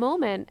at that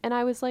moment and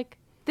I was like,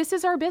 this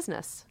is our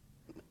business.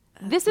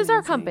 This is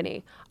our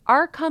company.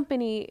 Our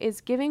company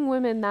is giving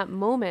women that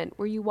moment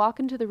where you walk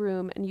into the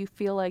room and you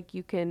feel like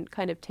you can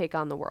kind of take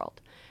on the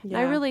world. Yeah. And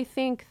I really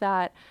think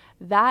that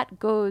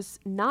goes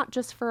not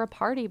just for a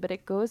party, but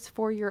it goes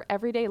for your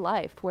everyday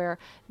life, where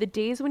the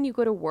days when you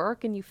go to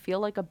work and you feel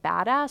like a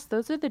badass,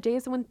 those are the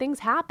days when things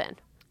happen.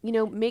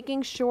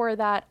 Making sure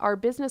that our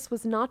business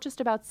was not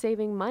just about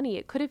saving money.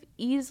 It could have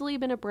easily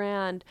been a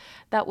brand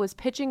that was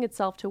pitching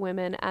itself to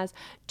women as,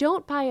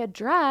 don't buy a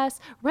dress,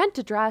 rent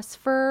a dress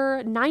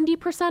for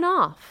 90%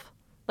 off.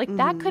 Like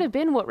that could have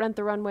been what Rent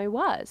the Runway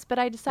was. But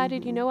I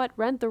decided, you know what,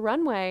 Rent the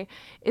Runway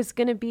is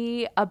going to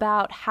be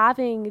about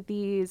having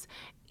these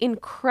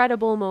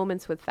incredible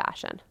moments with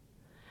fashion.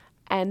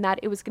 And that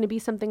it was going to be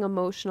something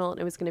emotional and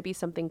it was going to be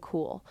something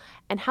cool.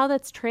 And how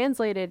that's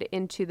translated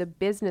into the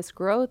business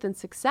growth and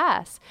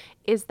success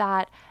is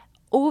that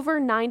over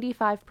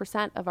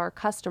 95% of our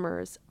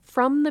customers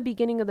from the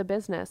beginning of the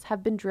business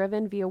have been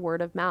driven via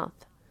word of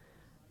mouth.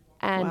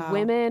 And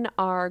women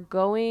are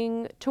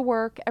going to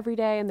work every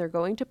day and they're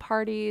going to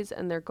parties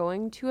and they're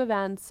going to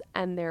events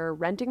and they're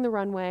renting the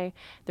runway.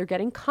 They're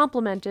getting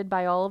complimented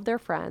by all of their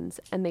friends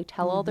and they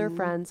tell all their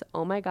friends,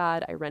 oh my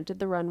God, I rented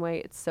the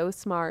runway. It's so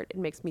smart. It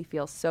makes me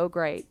feel so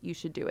great. You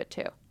should do it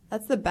too.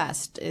 That's the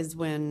best, is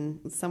when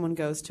someone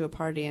goes to a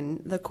party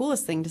and the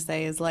coolest thing to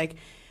say is like,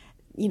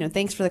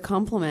 thanks for the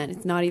compliment.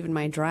 It's not even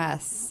my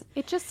dress.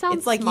 It just sounds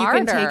It's like smarter.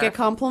 You can take a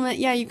compliment.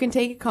 Yeah, you can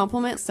take a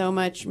compliment so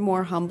much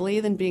more humbly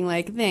than being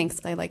like, thanks,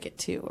 I like it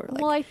too. Or like,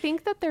 well, I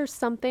think that there's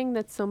something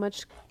that's so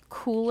much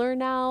cooler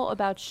now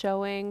about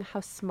showing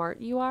how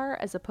smart you are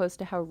as opposed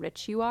to how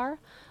rich you are.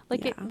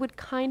 Like it would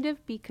kind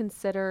of be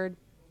considered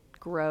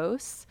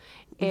gross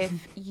if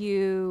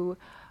you...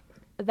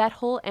 that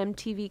whole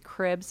MTV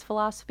Cribs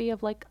philosophy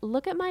of like,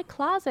 look at my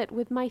closet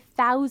with my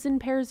 1,000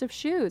 pairs of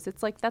shoes.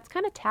 It's like, that's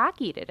kind of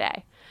tacky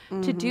today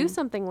to do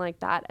something like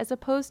that, as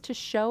opposed to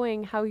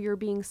showing how you're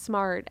being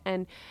smart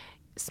and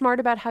smart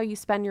about how you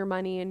spend your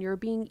money, and you're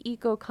being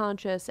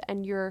eco-conscious,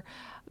 and you're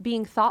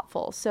being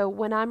thoughtful. So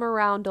when I'm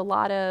around a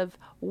lot of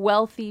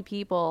wealthy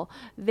people,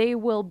 they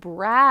will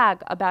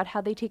brag about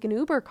how they take an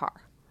Uber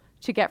car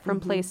to get from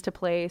place to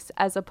place,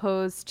 as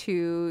opposed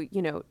to,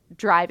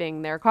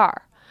 driving their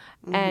car.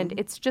 And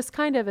it's just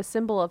kind of a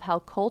symbol of how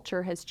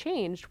culture has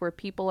changed, where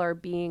people are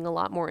being a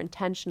lot more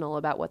intentional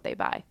about what they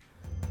buy.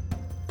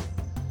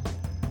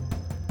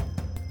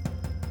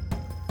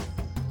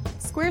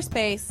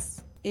 Squarespace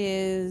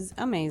is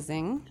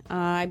amazing.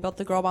 I built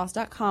the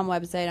girlboss.com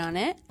website on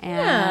it,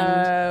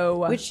 and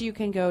which you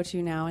can go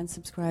to now and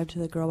subscribe to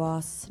the Girl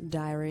Boss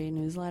Diary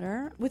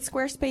newsletter. With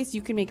Squarespace,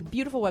 you can make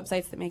beautiful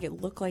websites that make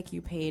it look like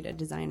you paid a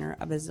designer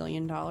 $1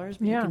 bazillion,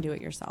 but you can do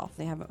it yourself.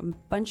 They have a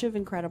bunch of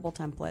incredible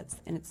templates,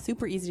 and it's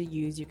super easy to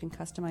use. You can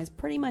customize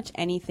pretty much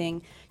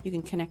anything. You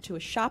can connect to a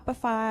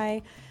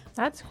Shopify.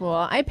 That's cool.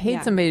 I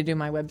paid somebody to do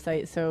my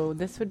website, so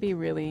this would be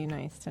really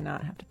nice to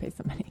not have to pay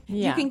somebody.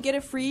 You can get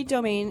a free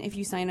domain if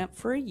you sign up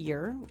for a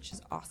year, which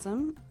is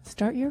awesome.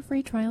 Start your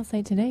free trial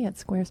site today at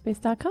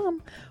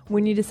squarespace.com.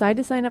 When you decide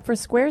to sign up for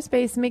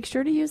Squarespace, make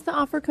sure to use the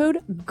offer code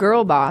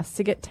GIRLBOSS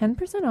to get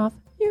 10% off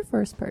your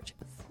first purchase.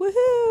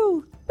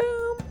 Woohoo!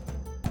 Boom!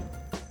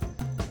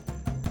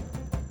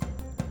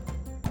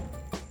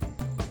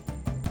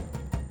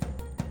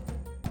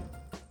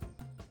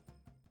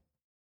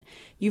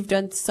 You've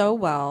done so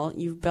well.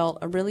 You've built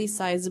a really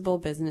sizable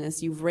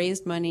business. You've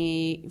raised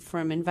money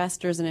from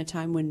investors in a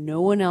time when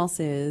no one else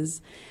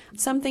is.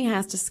 Something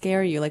has to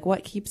scare you. Like,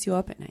 what keeps you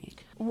up at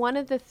night? One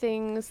of the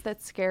things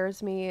that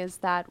scares me is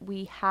that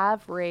we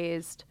have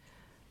raised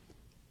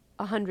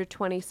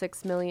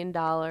 $126 million,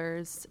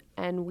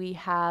 and we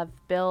have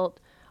built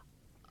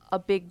a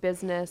big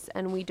business,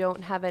 and we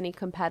don't have any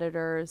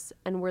competitors,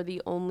 and we're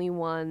the only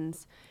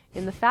ones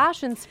in the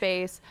fashion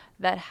space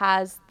that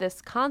has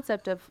this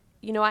concept of,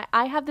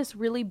 I have this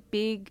really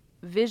big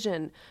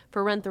vision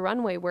for Rent the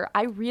Runway, where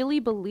I really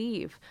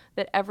believe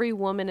that every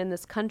woman in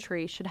this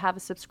country should have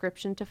a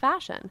subscription to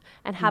fashion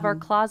and have our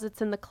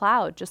closets in the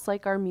cloud, just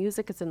like our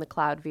music is in the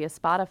cloud via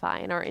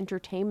Spotify and our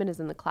entertainment is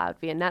in the cloud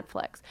via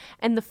Netflix.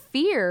 And the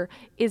fear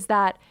is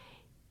that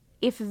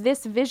if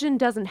this vision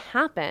doesn't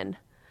happen,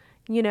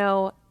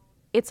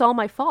 it's all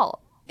my fault.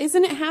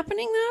 Isn't it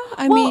happening though?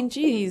 I mean,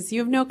 geez, you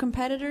have no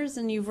competitors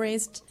and you've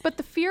raised... But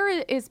the fear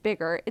is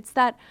bigger. It's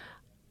that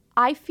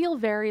I feel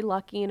very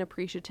lucky and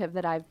appreciative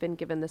that I've been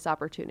given this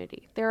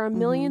opportunity. There are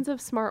millions of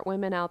smart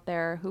women out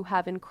there who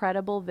have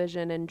incredible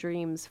vision and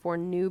dreams for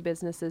new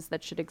businesses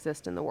that should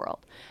exist in the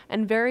world.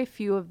 And very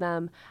few of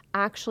them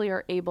actually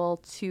are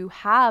able to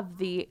have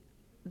the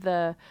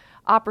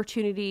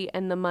opportunity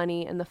and the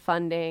money and the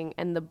funding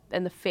and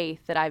the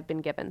faith that I've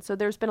been given. So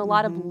there's been a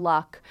lot of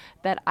luck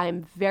that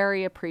I'm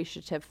very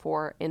appreciative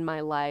for in my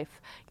life.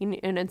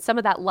 And some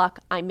of that luck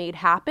I made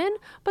happen,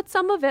 but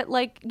some of it,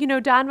 like,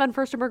 Don von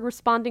Furstenberg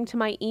responding to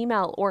my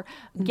email or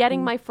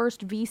getting my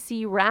first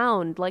VC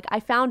round. Like, I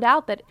found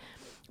out that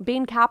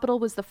Bain Capital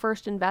was the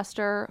first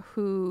investor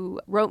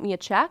who wrote me a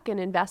check and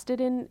invested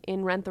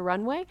in Rent the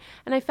Runway.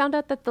 And I found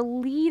out that the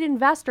lead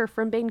investor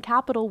from Bain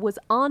Capital was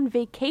on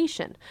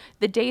vacation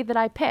the day that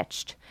I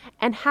pitched.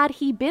 And had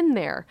he been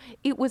there,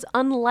 it was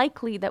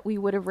unlikely that we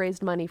would have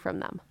raised money from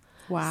them.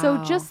 Wow.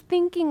 So just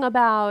thinking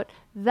about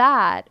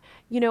that,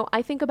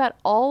 I think about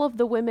all of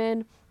the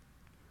women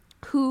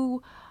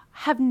who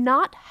have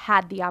not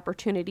had the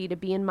opportunity to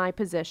be in my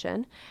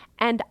position.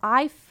 And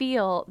I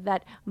feel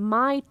that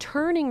my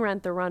turning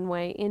Rent the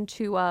Runway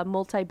into a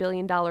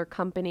multi-billion-dollar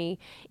company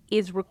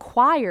is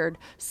required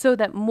so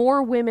that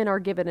more women are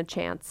given a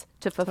chance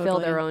to fulfill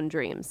their own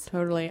dreams.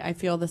 Totally. I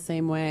feel the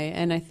same way.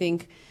 And I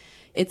think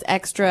it's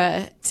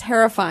extra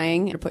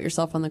terrifying to put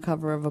yourself on the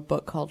cover of a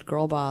book called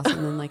Girl Boss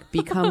and then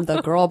become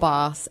the girl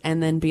boss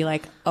and then be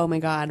like, oh my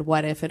God,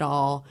 what if it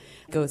all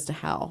goes to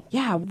hell?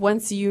 Yeah.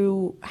 Once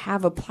you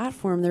have a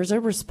platform, there's a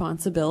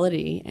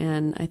responsibility.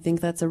 And I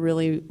think that's a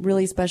really,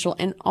 really special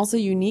and also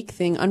unique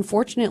thing,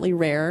 unfortunately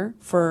rare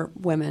for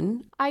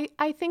women.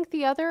 I think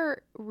the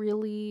other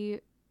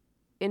really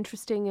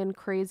interesting and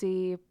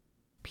crazy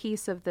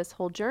piece of this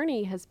whole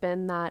journey has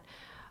been that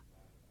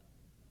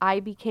I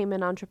became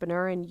an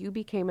entrepreneur and you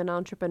became an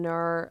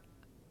entrepreneur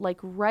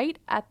right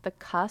at the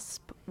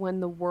cusp when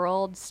the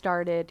world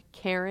started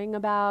caring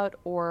about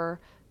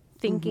or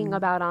thinking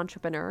about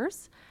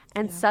entrepreneurs.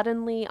 And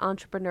suddenly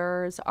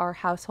entrepreneurs are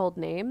household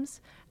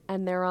names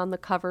and they're on the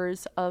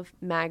covers of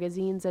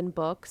magazines and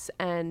books,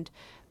 and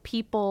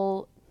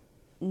people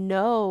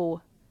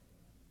know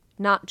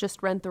not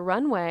just Rent the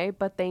Runway,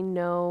 but they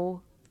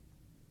know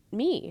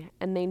me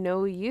and they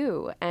know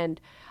you.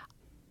 And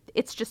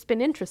it's just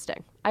been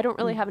interesting. I don't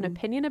really have an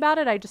opinion about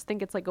it. I just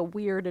think it's a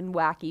weird and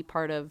wacky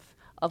part of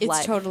life.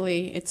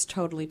 It's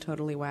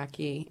totally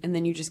wacky. And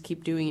then you just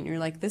keep doing it. And you're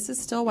like, this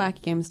is still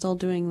wacky. I'm still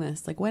doing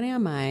this. What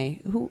am I?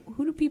 Who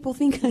do people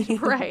think I am?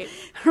 Right.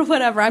 Or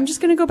whatever. I'm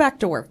just going to go back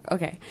to work.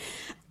 Okay.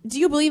 Do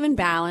you believe in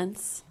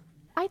balance?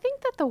 I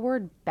think that the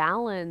word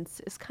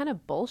balance is kind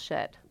of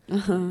bullshit.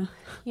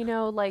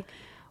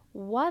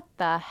 What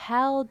the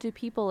hell do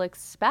people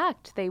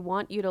expect? They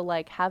want you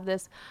to have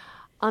this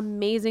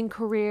amazing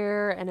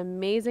career, an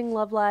amazing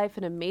love life,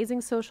 an amazing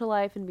social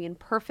life, and be in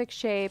perfect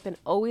shape and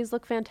always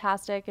look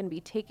fantastic and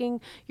be taking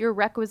your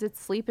requisite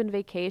sleep and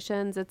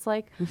vacations. It's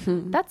like,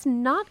 that's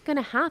not going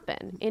to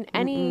happen in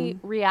any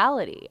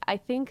reality. I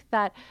think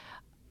that,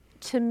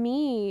 to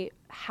me,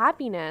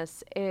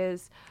 happiness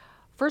is,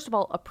 first of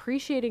all,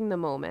 appreciating the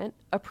moment,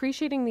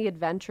 appreciating the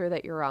adventure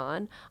that you're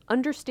on,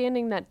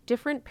 understanding that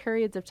different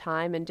periods of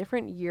time and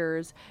different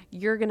years,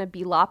 you're going to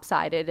be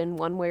lopsided in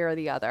one way or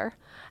the other.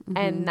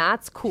 And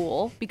that's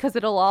cool because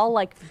it'll all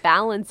like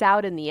balance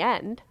out in the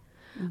end.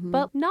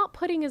 But not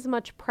putting as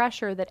much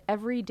pressure that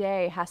every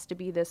day has to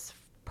be this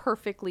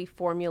perfectly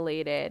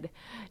formulated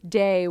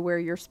day where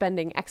you're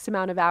spending X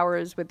amount of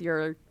hours with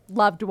your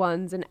loved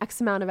ones and X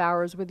amount of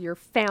hours with your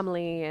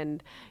family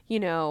and, you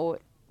know,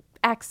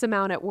 X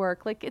amount at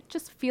work. Like, it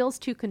just feels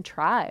too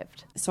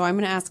contrived. So I'm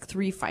going to ask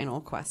 3 final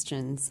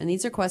questions. And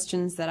these are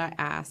questions that I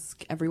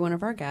ask every one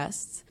of our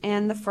guests.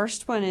 And the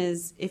first one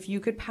is, if you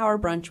could power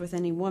brunch with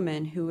any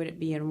woman, who would it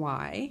be and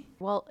why?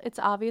 Well, it's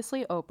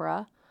obviously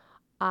Oprah.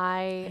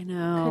 I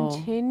know.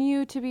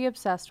 continue to be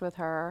obsessed with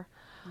her.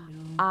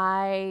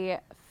 I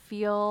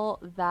feel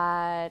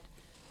that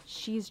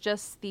she's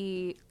just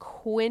the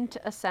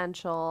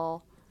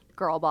quintessential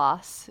girl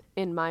boss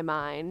in my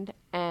mind.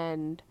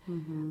 And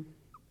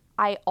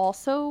I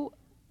also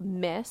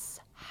miss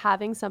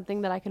having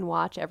something that I can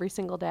watch every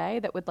single day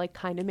that would like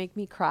kind of make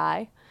me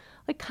cry,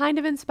 like kind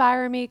of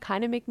inspire me,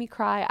 kind of make me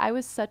cry. I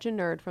was such a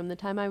nerd from the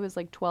time I was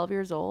like 12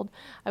 years old.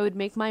 I would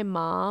make my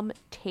mom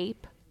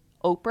tape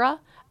Oprah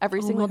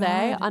every single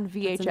day on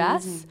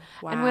VHS.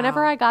 Wow. And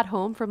whenever I got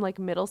home from like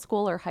middle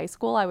school or high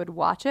school, I would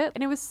watch it.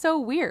 And it was so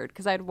weird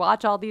because I'd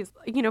watch all these,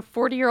 you know,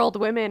 40-year-old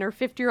women or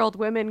 50-year-old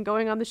women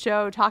going on the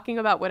show talking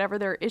about whatever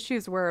their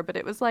issues were. But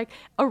it was like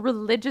a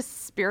religious,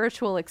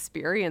 spiritual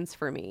experience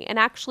for me. And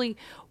actually,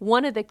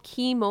 one of the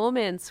key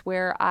moments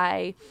where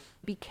I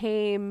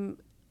became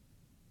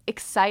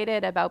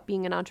excited about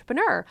being an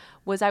entrepreneur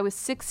was I was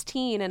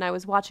 16 and I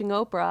was watching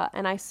Oprah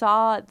and I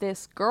saw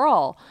this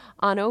girl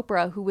on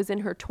Oprah who was in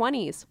her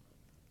 20s.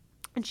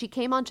 And she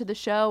came onto the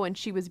show and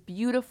she was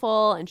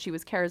beautiful and she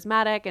was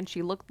charismatic and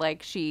she looked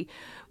like she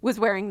was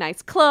wearing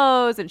nice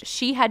clothes. And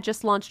she had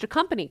just launched a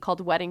company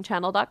called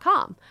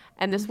weddingchannel.com.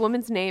 And this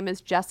woman's name is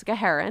Jessica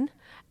Heron.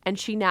 And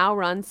she now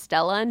runs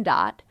Stella and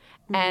Dot.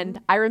 And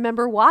I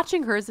remember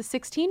watching her as a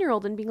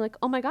 16-year-old and being like,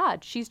 oh my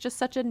God, she's just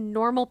such a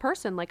normal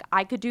person. Like,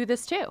 I could do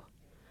this too.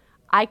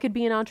 I could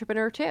be an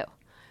entrepreneur too.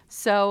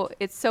 So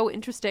it's so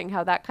interesting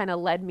how that kind of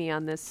led me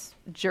on this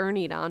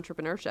journey to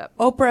entrepreneurship.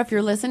 Oprah, if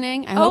you're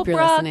listening, I hope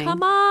you're listening. Oprah,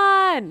 come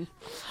on.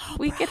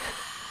 We could.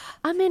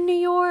 I'm in New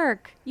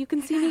York. You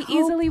can see me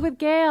easily with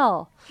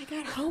Gail. I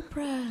got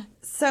Oprah.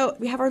 So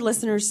we have our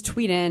listeners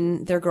tweet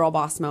in their girl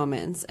boss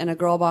moments. And a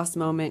girl boss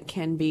moment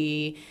can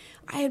be,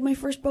 I had my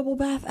first bubble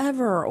bath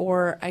ever,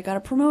 or I got a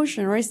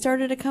promotion, or I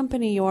started a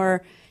company,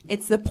 or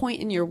it's the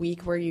point in your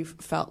week where you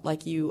felt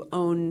like you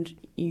owned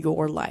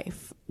your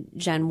life.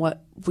 Jen,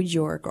 what would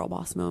your girl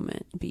boss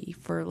moment be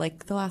for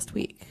like the last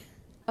week?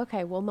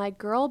 Okay, well, my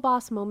girl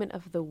boss moment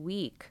of the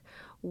week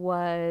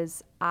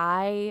was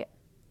I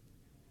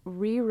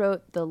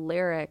rewrote the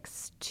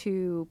lyrics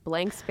to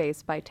Blank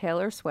Space by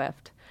Taylor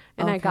Swift.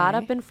 And I got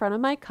up in front of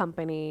my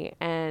company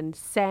and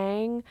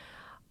sang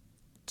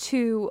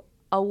to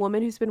a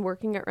woman who's been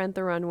working at Rent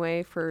the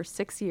Runway for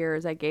 6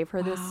 years. I gave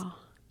her this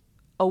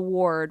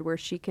award where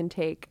she can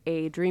take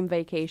a dream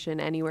vacation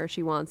anywhere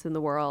she wants in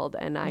the world.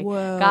 And I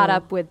got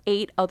up with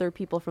 8 other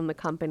people from the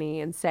company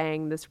and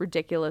sang this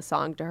ridiculous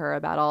song to her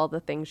about all the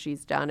things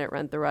she's done at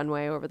Rent the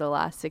Runway over the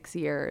last 6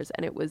 years.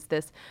 And it was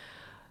this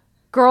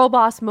girl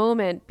boss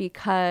moment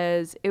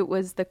because it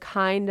was the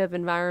kind of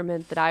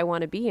environment that I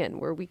want to be in,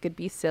 where we could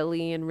be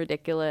silly and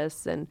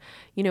ridiculous and,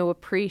 you know,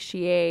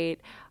 appreciate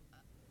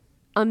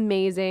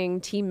amazing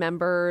team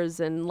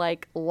members and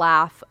like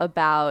laugh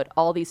about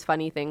all these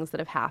funny things that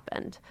have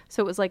happened.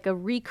 So it was like a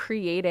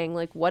recreating,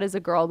 like, what does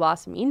a girl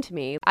boss mean to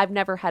me? I've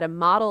never had a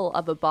model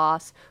of a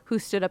boss who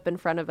stood up in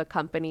front of a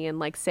company and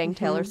like sang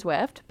Taylor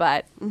Swift,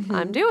 but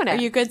I'm doing it. Are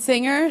you a good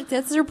singer?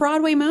 That's your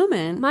Broadway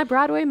moment. My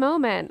Broadway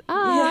moment.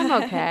 Oh, yeah.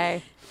 I'm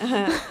okay.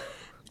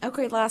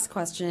 Okay, last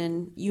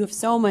question. You have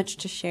so much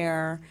to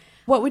share.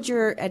 What would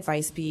your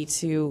advice be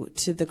to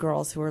the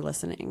girls who are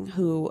listening,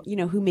 who, you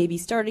know, who may be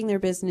starting their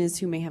business,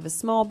 who may have a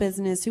small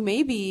business, who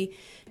may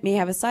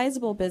have a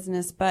sizable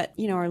business, but,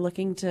 you know, are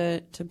looking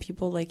to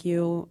people like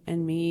you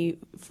and me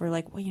for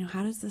like, well, you know,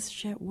 how does this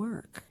shit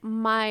work?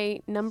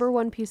 My number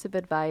one piece of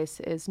advice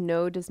is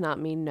no does not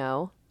mean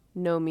no.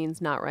 No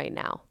means not right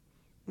now.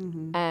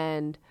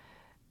 And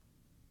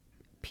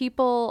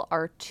people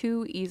are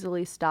too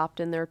easily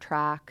stopped in their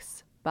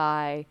tracks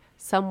by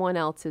someone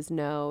else's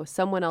no,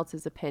 someone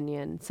else's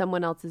opinion,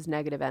 someone else's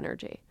negative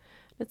energy.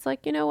 It's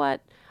like, you know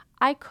what?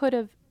 I could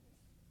have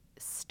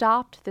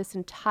stopped this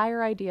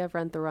entire idea of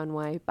Rent the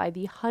Runway by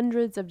the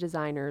hundreds of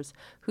designers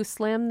who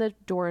slammed the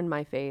door in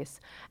my face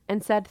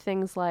and said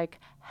things like,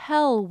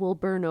 hell will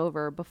burn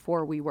over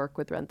before we work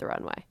with Rent the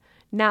Runway.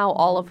 Now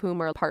all of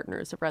whom are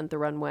partners of Rent the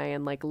Runway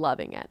and like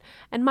loving it.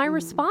 And my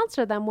response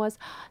to them was,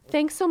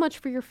 thanks so much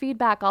for your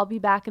feedback. I'll be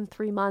back in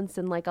 3 months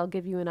and like I'll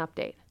give you an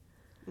update.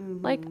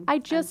 Like I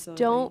just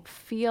don't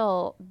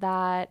feel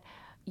that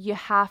you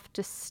have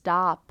to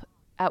stop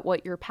at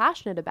what you're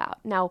passionate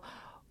about. Now,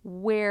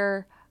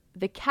 where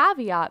the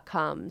caveat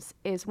comes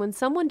is when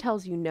someone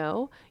tells you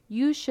no,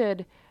 you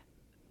should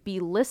be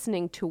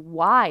listening to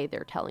why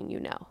they're telling you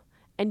no.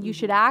 And you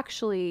should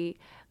actually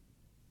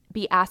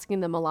be asking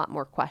them a lot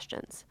more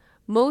questions.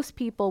 Most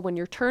people, when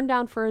you're turned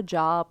down for a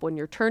job, when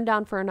you're turned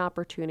down for an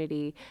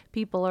opportunity,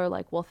 people are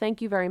like, well,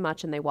 thank you very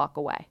much, and they walk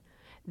away.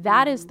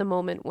 That is the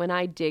moment when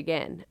I dig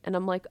in and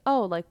I'm like,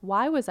 oh, like,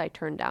 why was I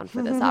turned down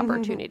for this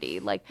opportunity?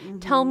 Like,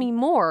 tell me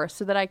more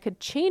so that I could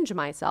change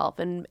myself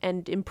and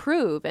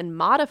improve and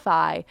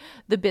modify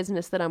the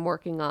business that I'm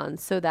working on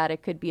so that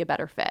it could be a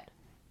better fit.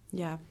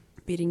 Yeah.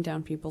 Beating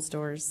down people's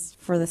doors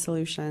for the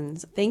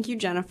solutions. Thank you,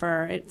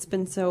 Jennifer. It's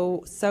been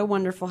so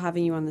wonderful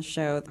having you on the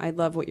show. I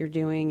love what you're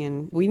doing,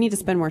 and we need to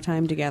spend more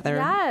time together.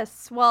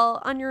 Yes.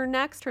 Well, on your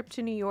next trip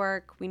to New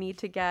York, we need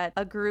to get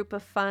a group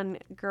of fun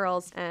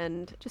girls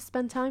and just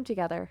spend time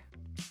together.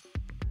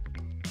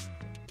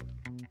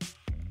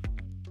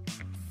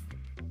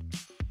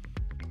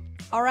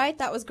 All right,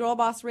 that was Girl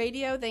Boss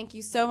Radio. Thank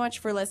you so much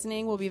for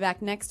listening. We'll be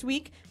back next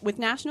week with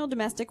National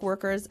Domestic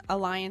Workers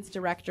Alliance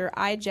Director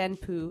Jenn,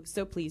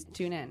 so please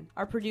tune in.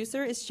 Our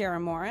producer is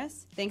Sharon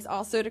Morris. Thanks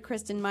also to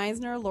Kristen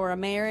Meisner, Laura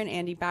Mayer, and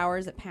Andy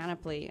Bowers at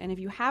Panoply. And if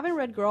you haven't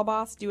read Girl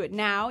Boss, do it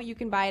now. You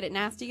can buy it at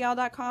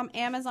nastygal.com,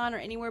 Amazon, or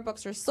anywhere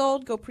books are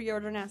sold. Go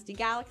pre-order Nasty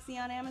Galaxy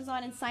on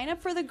Amazon and sign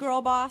up for the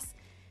Girl Boss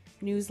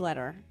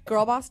newsletter.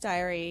 Girl Boss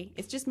Diary.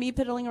 It's just me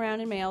piddling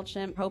around in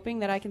MailChimp, hoping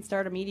that I can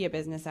start a media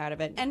business out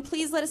of it. And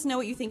please let us know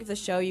what you think of the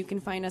show. You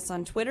can find us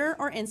on Twitter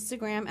or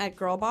Instagram at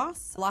Girl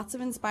Boss. Lots of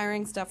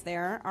inspiring stuff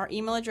there. Our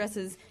email address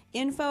is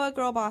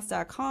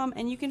info@girlboss.com,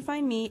 and you can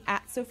find me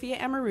at Sophia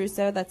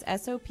Amoruso, that's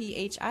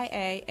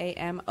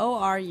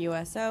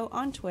SOPHIAAMORUSO,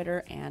 on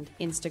Twitter and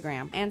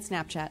Instagram and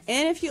Snapchat.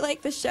 And if you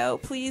like the show,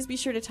 please be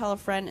sure to tell a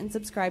friend and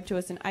subscribe to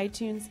us in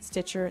iTunes,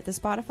 Stitcher, the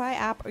Spotify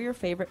app, or your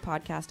favorite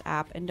podcast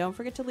app. And don't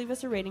forget to leave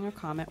us a rating or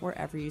comment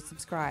wherever you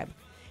subscribe.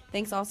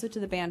 Thanks also to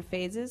the band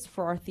Phases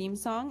for our theme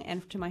song,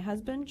 and to my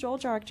husband, Joel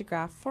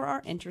Jarctigraph, for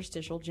our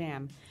interstitial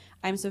jam.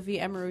 I'm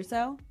Sophia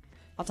Amoruso.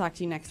 I'll talk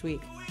to you next week.